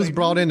Cruise. He was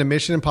brought into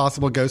Mission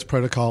Impossible: Ghost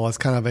Protocol as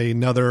kind of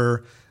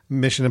another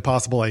Mission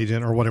Impossible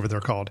agent or whatever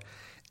they're called.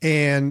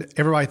 And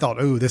everybody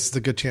thought, oh, this is a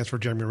good chance for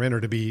Jeremy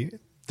Renner to be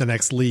the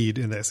next lead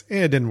in this. And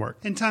it didn't work.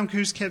 And Tom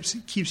Cruise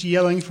keeps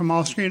yelling from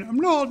off screen, I'm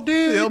not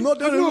dead. Yeah, I'm not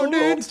dead.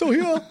 I'm still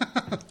here.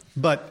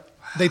 But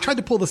they tried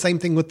to pull the same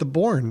thing with the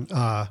Bourne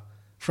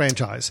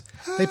franchise.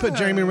 They put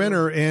Jeremy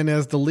Renner in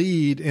as the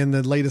lead in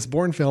the latest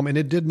Bourne film, and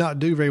it did not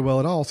do very well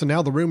at all. So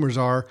now the rumors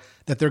are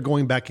that they're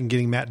going back and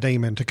getting Matt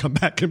Damon to come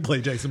back and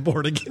play Jason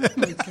Bourne again. Oh,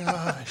 my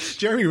gosh.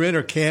 Jeremy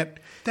Renner can't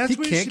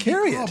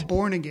carry it.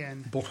 Born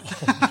Again.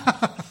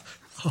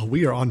 Oh,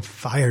 we are on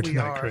fire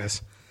tonight, Chris.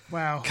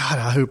 Wow. God,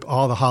 I hope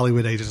all the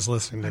Hollywood agents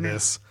listening to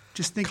this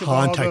just think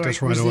contact of all the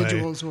us right away.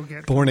 Residuals we'll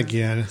get. Born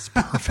Again. It's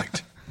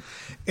perfect.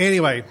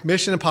 Anyway,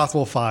 Mission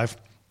Impossible 5.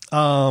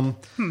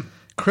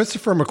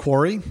 Christopher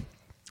McQuarrie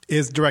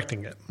is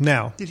directing it.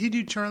 Now, did he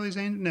do Charlie's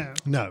Angels?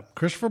 No.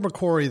 Christopher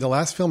McQuarrie, the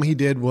last film he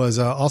did was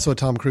also a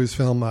Tom Cruise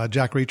film,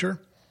 Jack Reacher.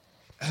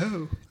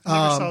 Oh,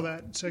 I never saw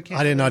that. So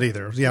I did not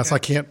either. Yeah, so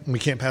we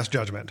can't pass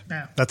judgment.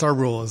 No. That's our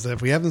rule, is that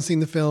if we haven't seen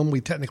the film,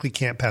 we technically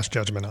can't pass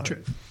judgment on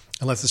it.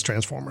 Unless it's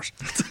Transformers.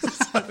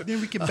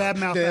 Then we can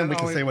badmouth that. Then we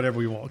can say whatever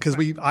we want. Because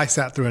I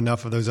sat through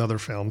enough of those other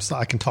films, so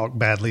I can talk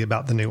badly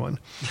about the new one.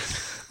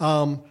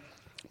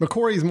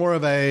 McQuarrie's more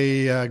of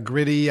a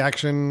gritty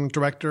action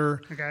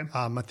director. Okay.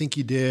 I think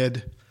he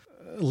did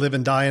Live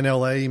and Die in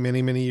L.A.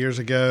 many, many years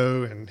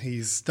ago, and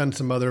he's done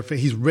some other.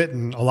 He's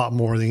written a lot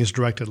more than he's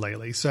directed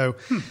lately. So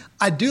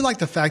I do like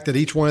the fact that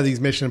each one of these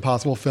Mission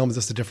Impossible films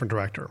is a different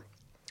director.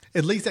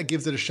 at least that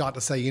gives it a shot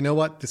to say, you know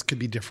what, this could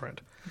be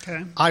different.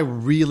 Okay. I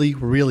really,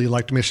 really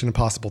liked Mission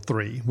Impossible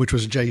 3, which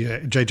was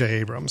J.J.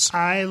 Abrams.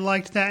 I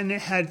liked that, and it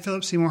had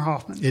Philip Seymour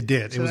Hoffman. It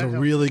did. So it was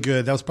really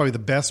good. That was probably the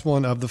best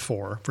one of the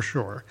 4, for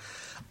sure.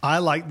 I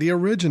liked the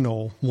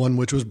original one,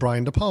 which was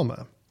Brian De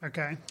Palma.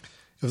 Okay.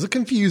 It was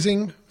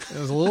confusing. It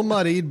was a little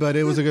muddied, but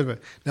it was a good one.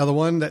 Now, the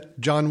one that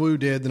John Woo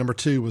did, the number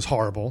 2, was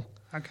horrible.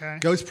 Okay.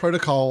 Ghost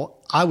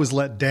Protocol, I was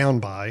let down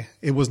by.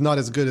 It was not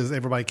as good as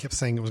everybody kept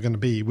saying it was going to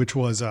be, which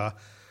was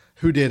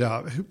who did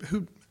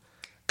who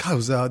God, it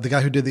was the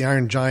guy who did the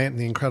Iron Giant and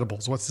the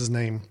Incredibles. What's his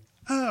name?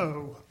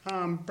 Oh,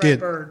 Brad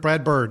Bird.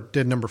 Brad Bird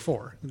did number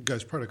 4,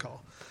 Ghost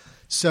Protocol.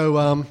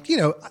 So,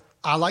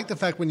 I like the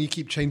fact when you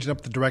keep changing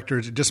up the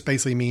directors, it just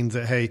basically means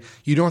that, hey,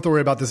 you don't have to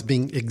worry about this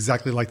being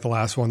exactly like the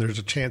last one. There's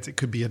a chance it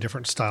could be a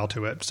different style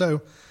to it.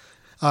 So,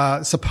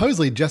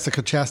 supposedly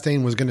Jessica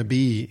Chastain was going to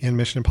be in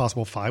Mission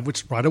Impossible 5,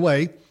 which right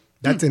away,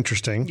 that's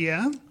interesting.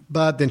 Yeah.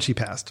 But then she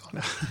passed on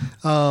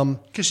it.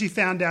 Because she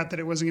found out that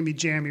it wasn't going to be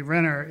Jeremy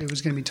Renner. It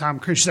was going to be Tom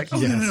Cruise. She's like,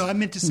 yes. no, I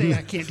meant to say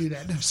I can't do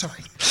that. No,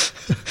 sorry.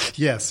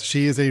 Yes,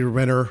 she is a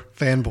Renner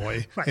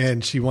fanboy, right.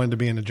 And she wanted to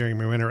be in a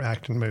Jeremy Renner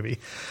action movie.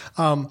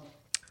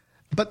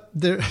 But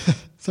there,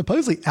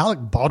 supposedly Alec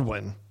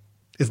Baldwin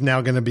is now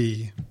going to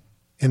be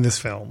in this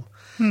film,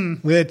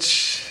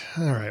 which,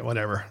 all right,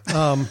 whatever.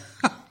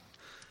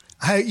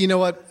 Hey, you know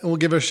what? We'll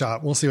give it a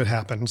shot. We'll see what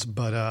happens.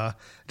 But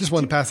just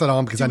wanted to pass that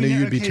on because I knew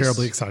you'd be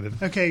terribly excited.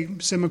 Okay,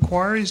 so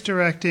McQuarrie's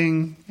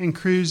directing and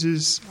Cruise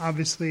is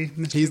obviously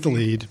Mr. He's the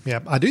lead. Yeah,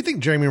 I do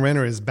think Jeremy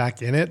Renner is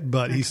back in it,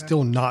 but he's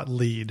still not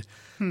lead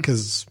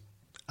because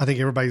I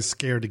think everybody's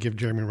scared to give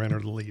Jeremy Renner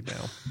the lead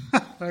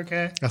now.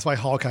 Okay. That's why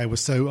Hawkeye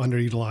was so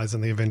underutilized in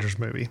the Avengers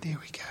movie. There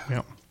we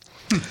go.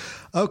 Yeah.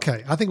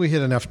 Okay, I think we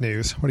hit enough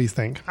news. What do you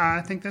think?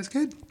 I think that's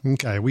good.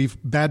 Okay, we've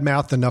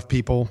badmouthed enough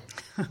people.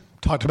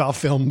 Talked about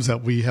films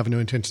that we have no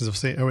intentions of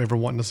seeing or ever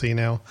wanting to see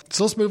now.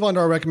 So let's move on to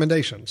our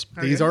recommendations.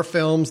 Okay. These are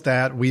films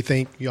that we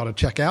think you ought to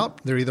check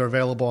out. They're either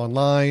available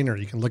online or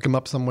you can look them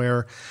up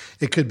somewhere.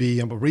 It could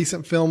be a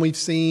recent film we've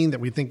seen that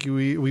we think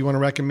we want to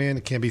recommend.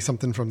 It can be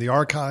something from the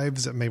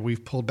archives that maybe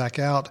we've pulled back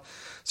out.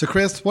 So,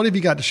 Chris, what have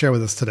you got to share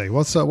with us today?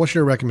 What's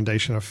your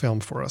recommendation of film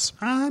for us?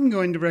 I'm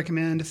going to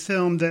recommend a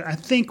film that I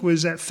think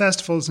was at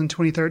festivals in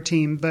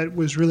 2013, but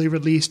was really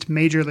released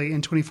majorly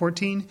in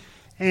 2014.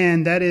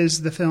 And that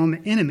is the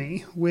film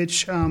Enemy,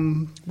 which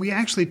we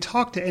actually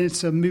talked to. And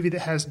it's a movie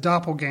that has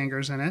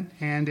doppelgangers in it.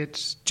 And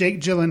it's Jake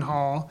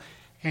Gyllenhaal.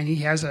 And he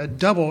has a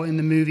double in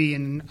the movie.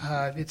 And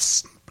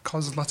it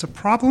causes lots of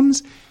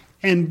problems.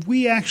 And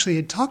we actually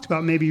had talked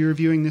about maybe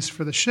reviewing this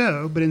for the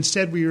show. But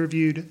instead we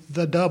reviewed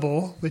The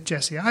Double with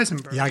Jesse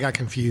Eisenberg. Yeah, I got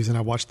confused and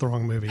I watched the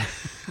wrong movie.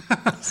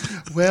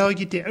 Well,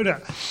 you did.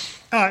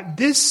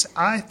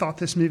 I thought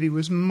this movie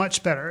was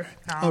much better.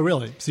 Oh,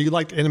 really? So you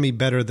liked Enemy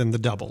better than The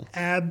Double?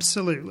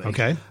 Absolutely.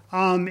 Okay.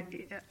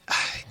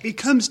 It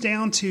comes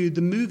down to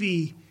the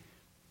movie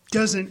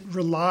doesn't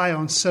rely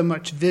on so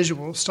much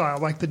visual style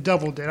like The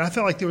Double did. I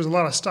felt like there was a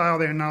lot of style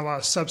there and not a lot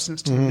of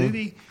substance to the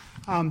movie.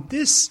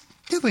 This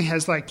definitely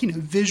has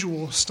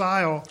visual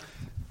style,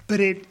 but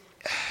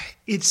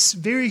it's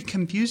very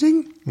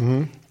confusing.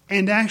 Mm-hmm.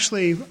 And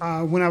actually,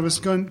 when I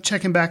was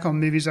checking back on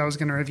movies I was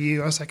going to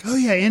review, I was like, oh,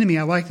 yeah, Enemy,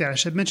 I like that. I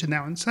should mention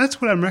that one. So that's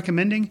what I'm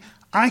recommending.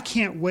 I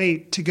can't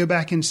wait to go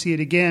back and see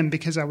it again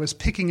because I was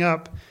picking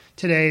up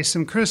today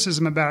some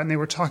criticism about it, and they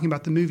were talking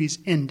about the movie's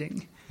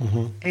ending.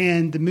 Mm-hmm.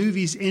 And the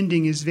movie's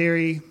ending is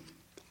very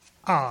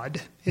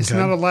odd. It's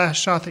not a last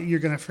shot that you're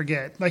going to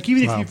forget. Like,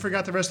 even if you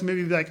forgot the rest of the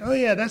movie, you'd be like, oh,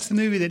 yeah, that's the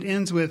movie that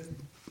ends with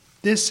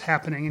this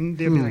happening. And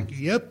they'll be like,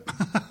 yep.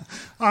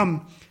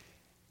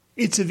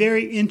 It's a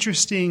very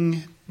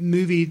interesting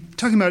movie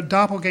talking about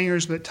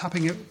doppelgangers, but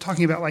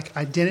talking about like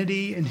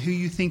identity and who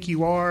you think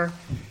you are.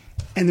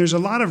 And there's a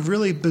lot of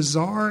really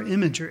bizarre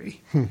imagery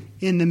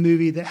in the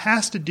movie that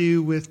has to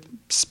do with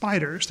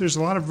spiders. There's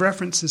a lot of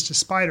references to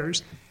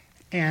spiders.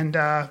 And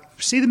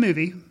see the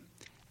movie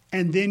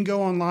and then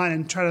go online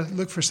and try to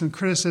look for some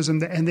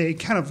criticism. And they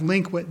kind of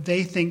link what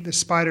they think the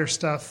spider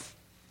stuff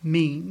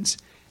means.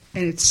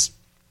 And it's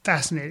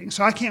fascinating.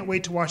 So I can't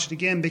wait to watch it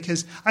again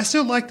because I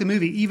still like the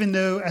movie, even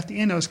though at the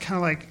end I was kind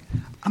of like,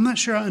 I'm not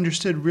sure I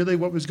understood really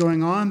what was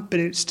going on, but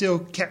it still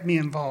kept me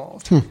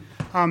involved.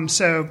 Well,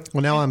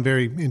 now I'm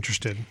very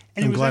interested.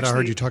 I'm glad I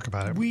heard you talk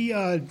about it. We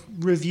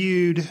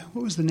reviewed,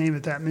 what was the name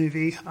of that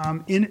movie?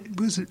 It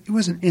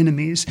wasn't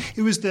Enemies.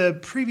 It was the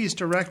previous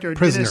director.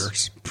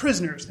 Prisoners.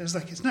 Prisoners.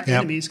 It's not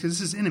Enemies because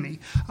this is Enemy.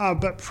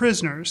 But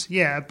Prisoners,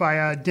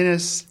 by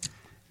Dennis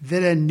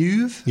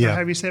Villeneuve, or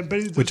however you say it.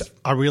 But which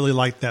I really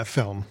liked that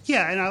film.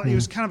 Yeah, and it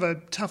was kind of a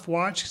tough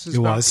watch because it's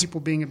about people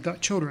being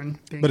children.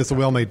 But it's a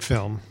well-made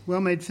film.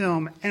 Well-made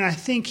film. And I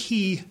think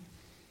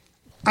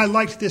I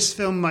liked this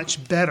film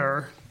much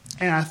better,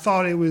 and I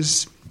thought it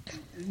was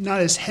not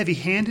as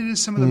heavy-handed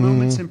as some of the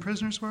moments in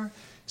Prisoners were.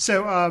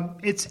 So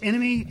it's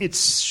Enemy. It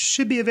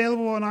should be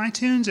available on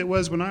iTunes. It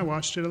was when I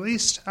watched it, at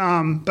least.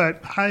 But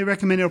I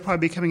recommend it'll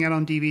probably be coming out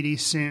on DVD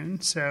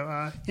soon.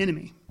 So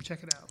Enemy,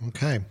 check it out.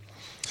 Okay.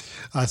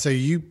 So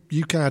you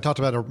kind of talked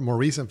about a more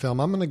recent film.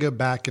 I'm going to go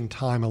back in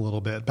time a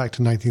little bit, back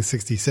to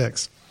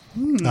 1966.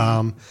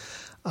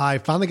 I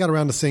finally got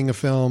around to seeing a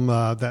film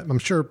that I'm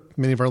sure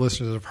many of our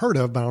listeners have heard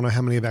of, but I don't know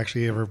how many have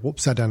actually ever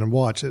sat down and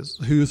watched. It's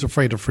Who's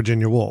Afraid of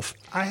Virginia Woolf?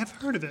 I have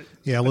heard of it.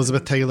 Yeah,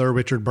 Elizabeth Taylor,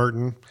 Richard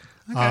Burton.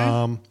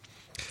 Okay.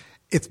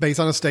 It's based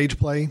on a stage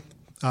play.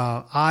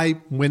 I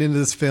went into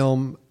this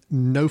film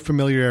no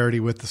familiarity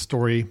with the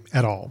story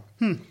at all.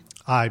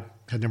 I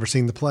had never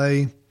seen the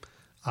play.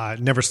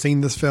 I'd never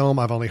seen this film.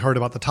 I've only heard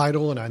about the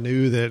title, and I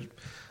knew that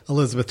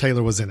Elizabeth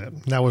Taylor was in it.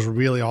 That was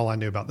really all I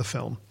knew about the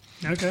film.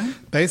 Okay.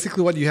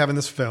 Basically, what you have in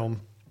this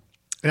film,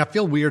 and I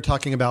feel weird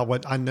talking about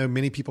what I know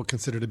many people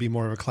consider to be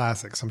more of a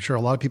classic. So I'm sure a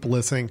lot of people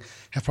listening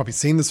have probably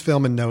seen this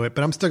film and know it,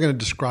 but I'm still going to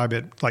describe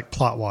it like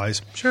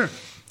plot-wise. Sure.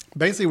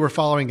 Basically, we're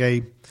following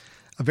a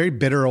very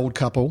bitter old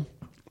couple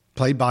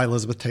played by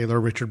Elizabeth Taylor,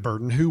 Richard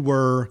Burton, who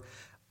were,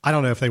 I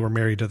don't know if they were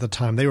married at the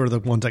time. They were the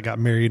ones that got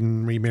married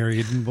and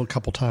remarried a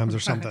couple times or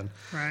something.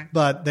 Right.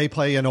 But they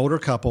play an older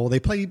couple. They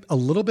play a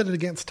little bit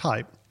against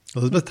type.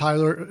 Elizabeth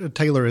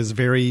Taylor is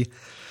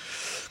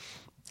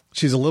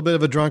she's a little bit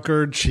of a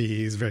drunkard.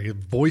 She's very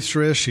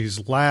boisterous.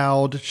 She's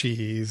loud.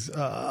 She's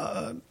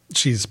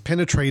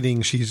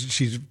penetrating.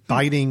 She's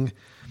biting.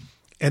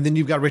 And then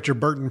you've got Richard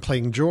Burton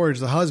playing George,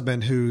 the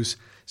husband, who's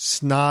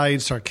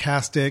snide,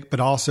 sarcastic, but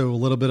also a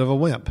little bit of a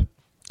wimp.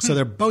 So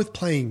they're both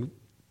playing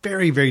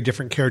very, very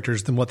different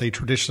characters than what they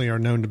traditionally are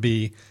known to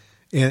be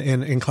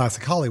in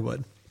classic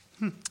Hollywood.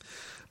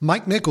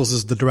 Mike Nichols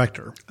is the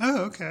director.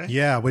 Oh, okay.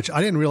 Yeah, which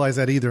I didn't realize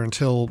that either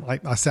until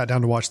I sat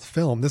down to watch the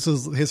film. This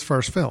is his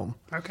first film.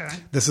 Okay.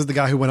 This is the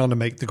guy who went on to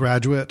make The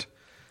Graduate.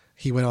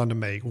 He went on to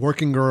make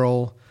Working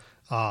Girl.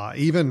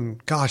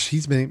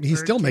 He's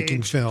still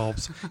making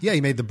films. Yeah,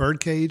 he made The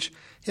Birdcage.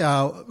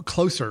 Yeah,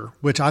 Closer,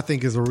 which I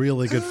think is a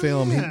really good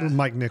film. Yeah.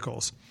 Mike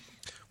Nichols,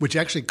 which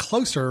actually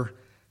Closer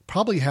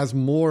probably has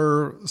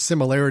more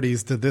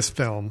similarities to this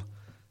film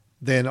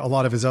than a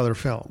lot of his other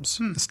films,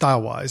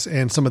 style-wise,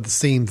 and some of the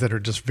scenes that are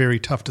just very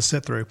tough to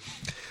sit through.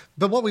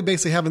 But what we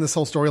basically have in this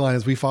whole storyline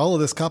is we follow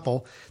this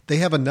couple. They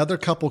have another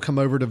couple come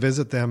over to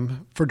visit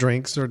them for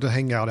drinks or to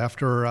hang out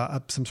after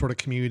some sort of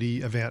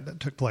community event that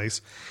took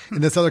place.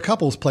 And this other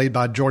couple is played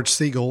by George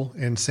Siegel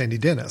and Sandy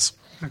Dennis.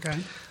 Okay.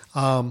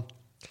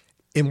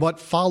 And what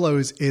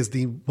follows is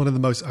one of the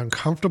most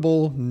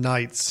uncomfortable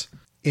nights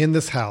in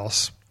this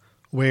house,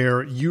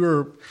 where you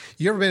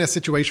ever been in a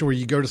situation where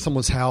you go to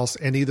someone's house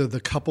and either the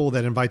couple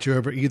that invite you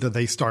over, either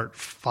they start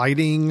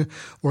fighting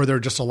or there's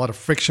just a lot of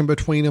friction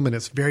between them and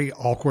it's very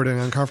awkward and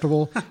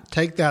uncomfortable.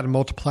 Take that and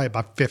multiply it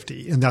by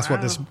 50. And that's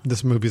what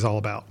this movie's all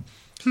about.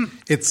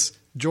 It's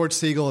George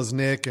Siegel as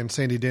Nick and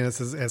Sandy Dennis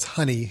as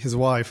Honey, his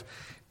wife.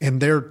 And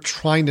they're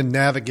trying to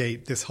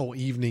navigate this whole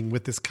evening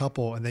with this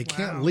couple and they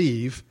can't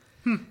leave.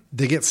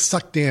 They get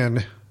sucked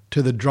in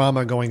to the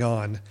drama going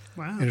on.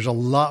 Wow. And there's a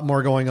lot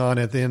more going on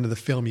at the end of the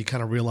film. You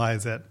kind of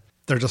realize that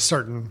there's a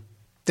certain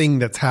thing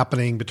that's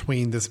happening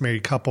between this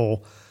married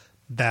couple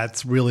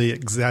that's really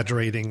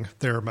exaggerating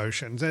their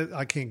emotions.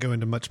 I can't go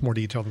into much more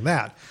detail than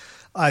that.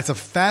 It's a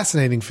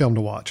fascinating film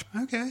to watch.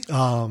 Okay.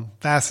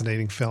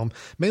 Fascinating film,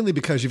 mainly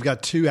because you've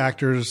got two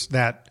actors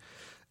that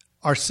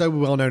are so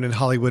well known in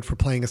Hollywood for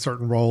playing a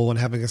certain role and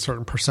having a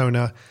certain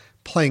persona,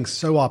 playing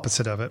so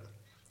opposite of it.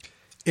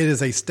 It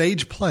is a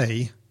stage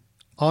play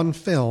on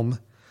film,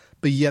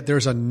 but yet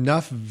there's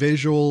enough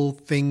visual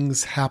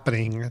things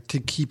happening to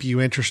keep you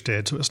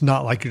interested. So it's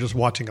not like you're just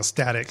watching a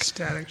static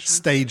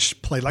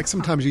stage play. Like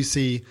sometimes you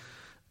see,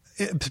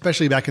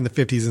 especially back in the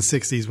 50s and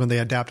 60s when they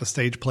adapt a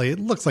stage play, it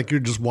looks like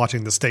you're just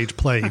watching the stage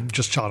play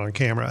just shot on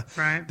camera.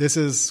 Right. This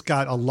has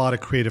got a lot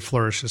of creative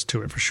flourishes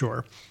to it for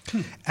sure.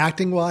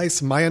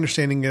 Acting-wise, my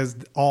understanding is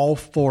all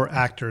four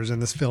actors in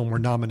this film were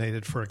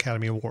nominated for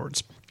Academy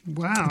Awards.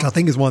 Wow. Which I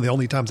think is one of the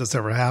only times that's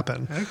ever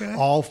happened. Okay.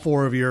 All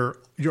four of your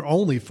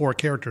only four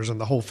characters in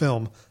the whole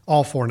film,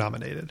 all four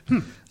nominated.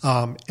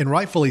 And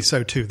rightfully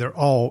so, too. They're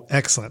all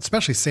excellent,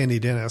 especially Sandy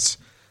Dennis,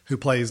 who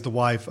plays the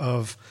wife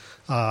of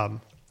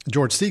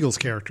George Siegel's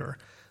character.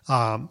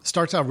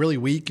 Starts out really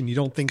weak, and you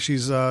don't think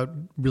she's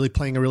really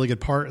playing a really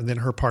good part, and then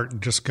her part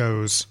just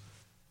goes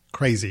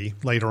crazy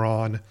later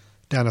on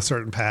down a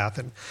certain path.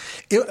 And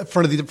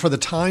for the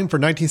time, for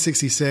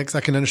 1966,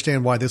 I can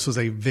understand why this was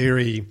a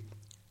very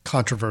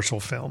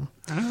controversial film.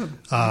 Oh,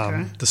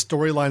 okay. The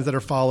storylines that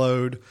are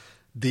followed,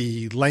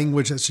 the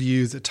language that's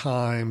used at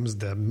times,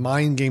 the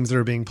mind games that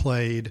are being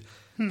played,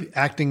 the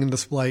acting and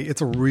display.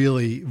 It's a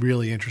really,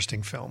 really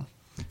interesting film.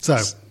 So,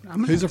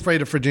 Who's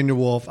Afraid of Virginia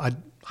Woolf? I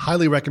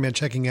highly recommend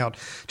checking out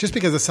just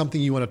because it's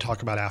something you want to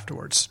talk about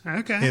afterwards.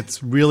 Okay.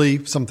 It's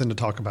really something to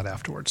talk about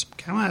afterwards.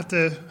 Okay, I'll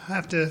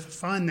have to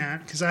find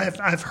that because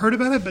I've heard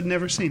about it but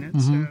never seen it.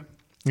 Mm-hmm. So,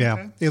 yeah.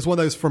 Okay. It's one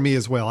of those for me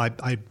as well.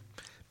 I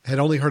had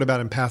only heard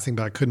about it in passing,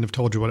 but I couldn't have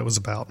told you what it was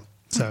about.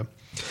 So,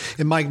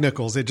 and Mike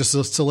Nichols, it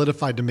just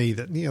solidified to me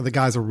that, the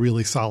guy's a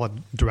really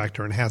solid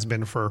director and has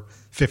been for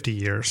 50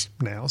 years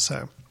now.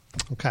 So,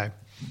 okay.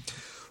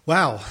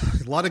 Wow.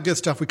 A lot of good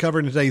stuff we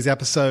covered in today's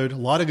episode. A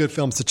lot of good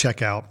films to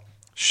check out.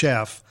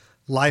 Chef,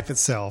 Life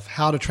Itself,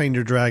 How to Train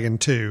Your Dragon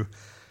 2,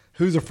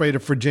 Who's Afraid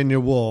of Virginia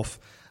Woolf,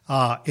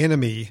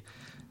 Enemy,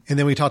 and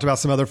then we talked about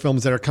some other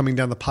films that are coming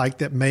down the pike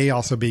that may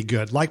also be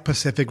good, like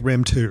Pacific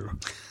Rim 2.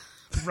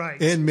 Right.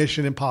 And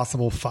Mission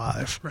Impossible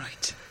 5.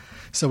 Right.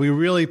 So we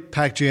really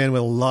packed you in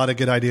with a lot of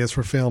good ideas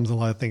for films and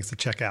a lot of things to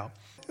check out.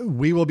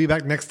 We will be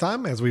back next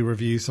time as we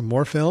review some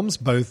more films,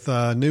 both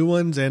new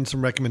ones and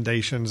some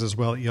recommendations as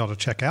well that you ought to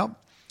check out.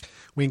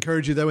 We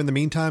encourage you, though, in the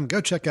meantime,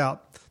 go check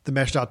out the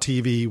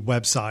Mesh.tv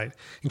website.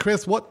 And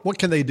Chris, what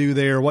can they do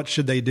there? What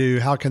should they do?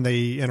 How can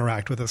they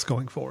interact with us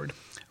going forward?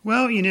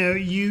 Well,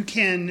 you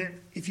can,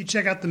 if you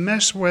check out the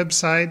Mesh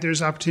website,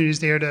 there's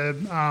opportunities there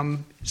to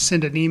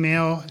send an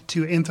email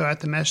to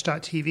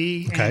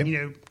info@themesh.tv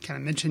and, kind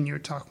of mention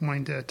you're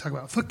wanting to talk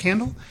about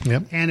Footcandle.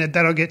 Yep. And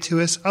that'll get to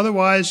us.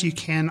 Otherwise, you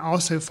can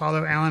also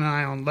follow Alan and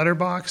I on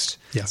Letterboxd.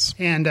 Yes.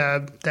 And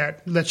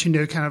that lets you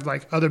know kind of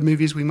like other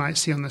movies we might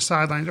see on the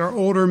sidelines or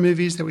older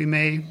movies that we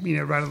may,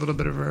 write a little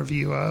bit of a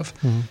review of.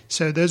 Mm-hmm.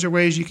 So those are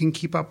ways you can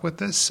keep up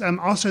with us.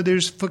 Also,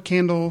 there's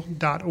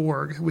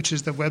footcandle.org, which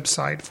is the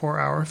website for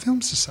our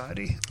film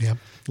society. Yep.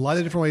 A lot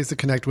of different ways to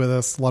connect with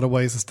us, a lot of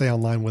ways to stay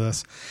online with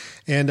us.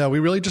 And we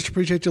really just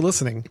appreciate you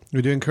listening.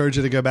 We do encourage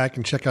you to go back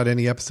and check out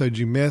any episodes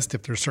you missed.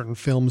 If there's certain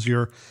films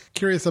you're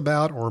curious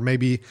about, or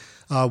maybe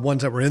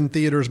ones that were in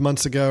theaters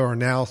months ago are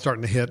now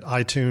starting to hit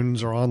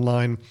iTunes or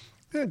online,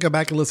 go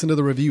back and listen to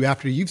the review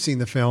after you've seen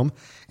the film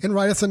and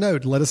write us a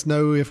note. Let us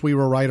know if we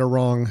were right or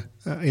wrong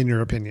in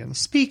your opinion.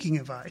 Speaking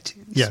of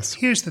iTunes, yes.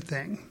 Here's the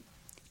thing.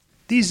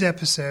 These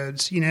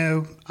episodes,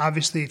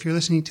 obviously if you're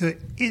listening to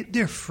it,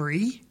 they're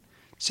free.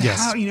 So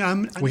yes. how,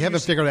 we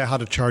haven't figured out how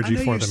to charge you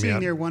for them yet. You're sitting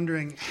there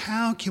wondering,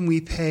 how can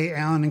we pay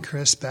Alan and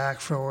Chris back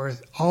for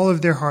all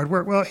of their hard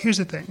work? Well, here's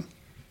the thing.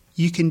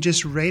 You can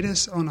just rate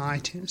us on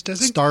iTunes.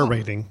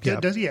 Rating. Yeah.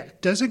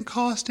 Doesn't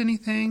cost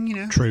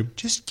anything, True.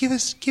 Just give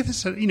us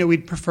a,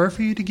 we'd prefer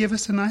for you to give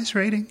us a nice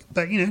rating,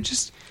 but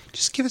just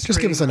give us a rating. Just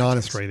give us an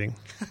honest rating.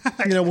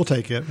 We'll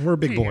take it. We're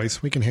big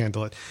boys. We can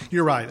handle it.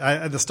 You're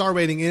right. The star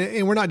rating,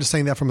 and we're not just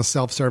saying that from a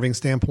self-serving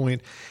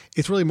standpoint.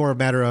 It's really more a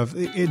matter of,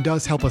 it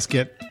does help us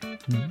get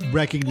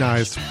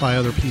recognized by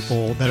other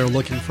people that are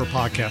looking for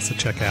podcasts to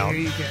check out. There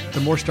you go. The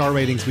more star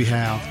ratings we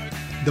have,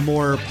 the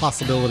more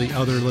possibility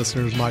other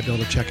listeners might be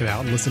able to check it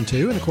out and listen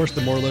to. And of course,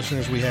 the more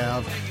listeners we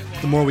have,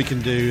 the more we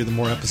can do, the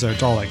more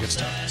episodes, all that good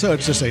stuff. So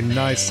it's just a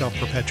nice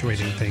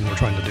self-perpetuating thing we're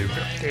trying to do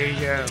here. There you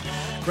go.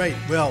 Great.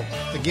 Well,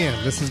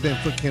 again, this has been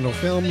Footcandle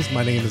Films.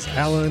 My name is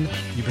Alan.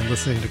 You've been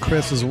listening to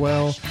Chris as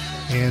well.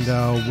 And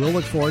we'll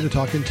look forward to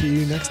talking to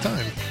you next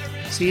time.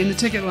 See you in the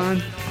ticket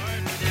line.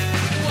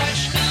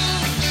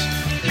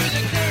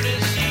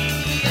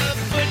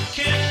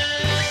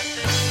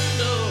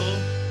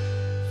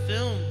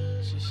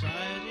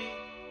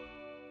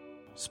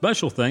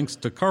 Special thanks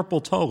to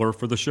Carpal Tuller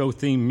for the show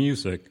theme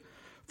music.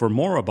 For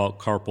more about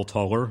Carpal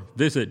Tuller,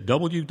 visit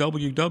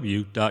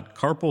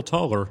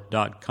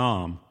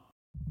www.carpaltuller.com.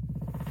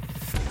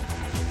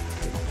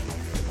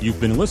 You've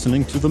been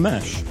listening to The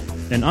Mesh,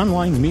 an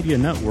online media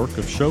network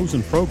of shows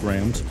and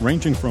programs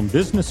ranging from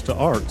business to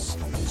arts,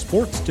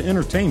 sports to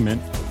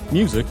entertainment,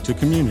 music to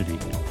community.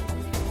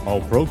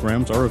 All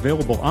programs are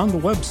available on the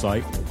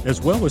website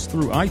as well as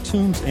through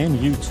iTunes and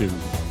YouTube.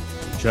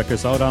 Check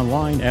us out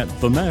online at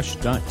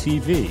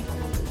themesh.tv.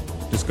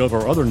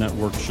 Discover other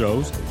network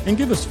shows and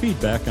give us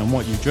feedback on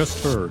what you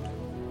just heard.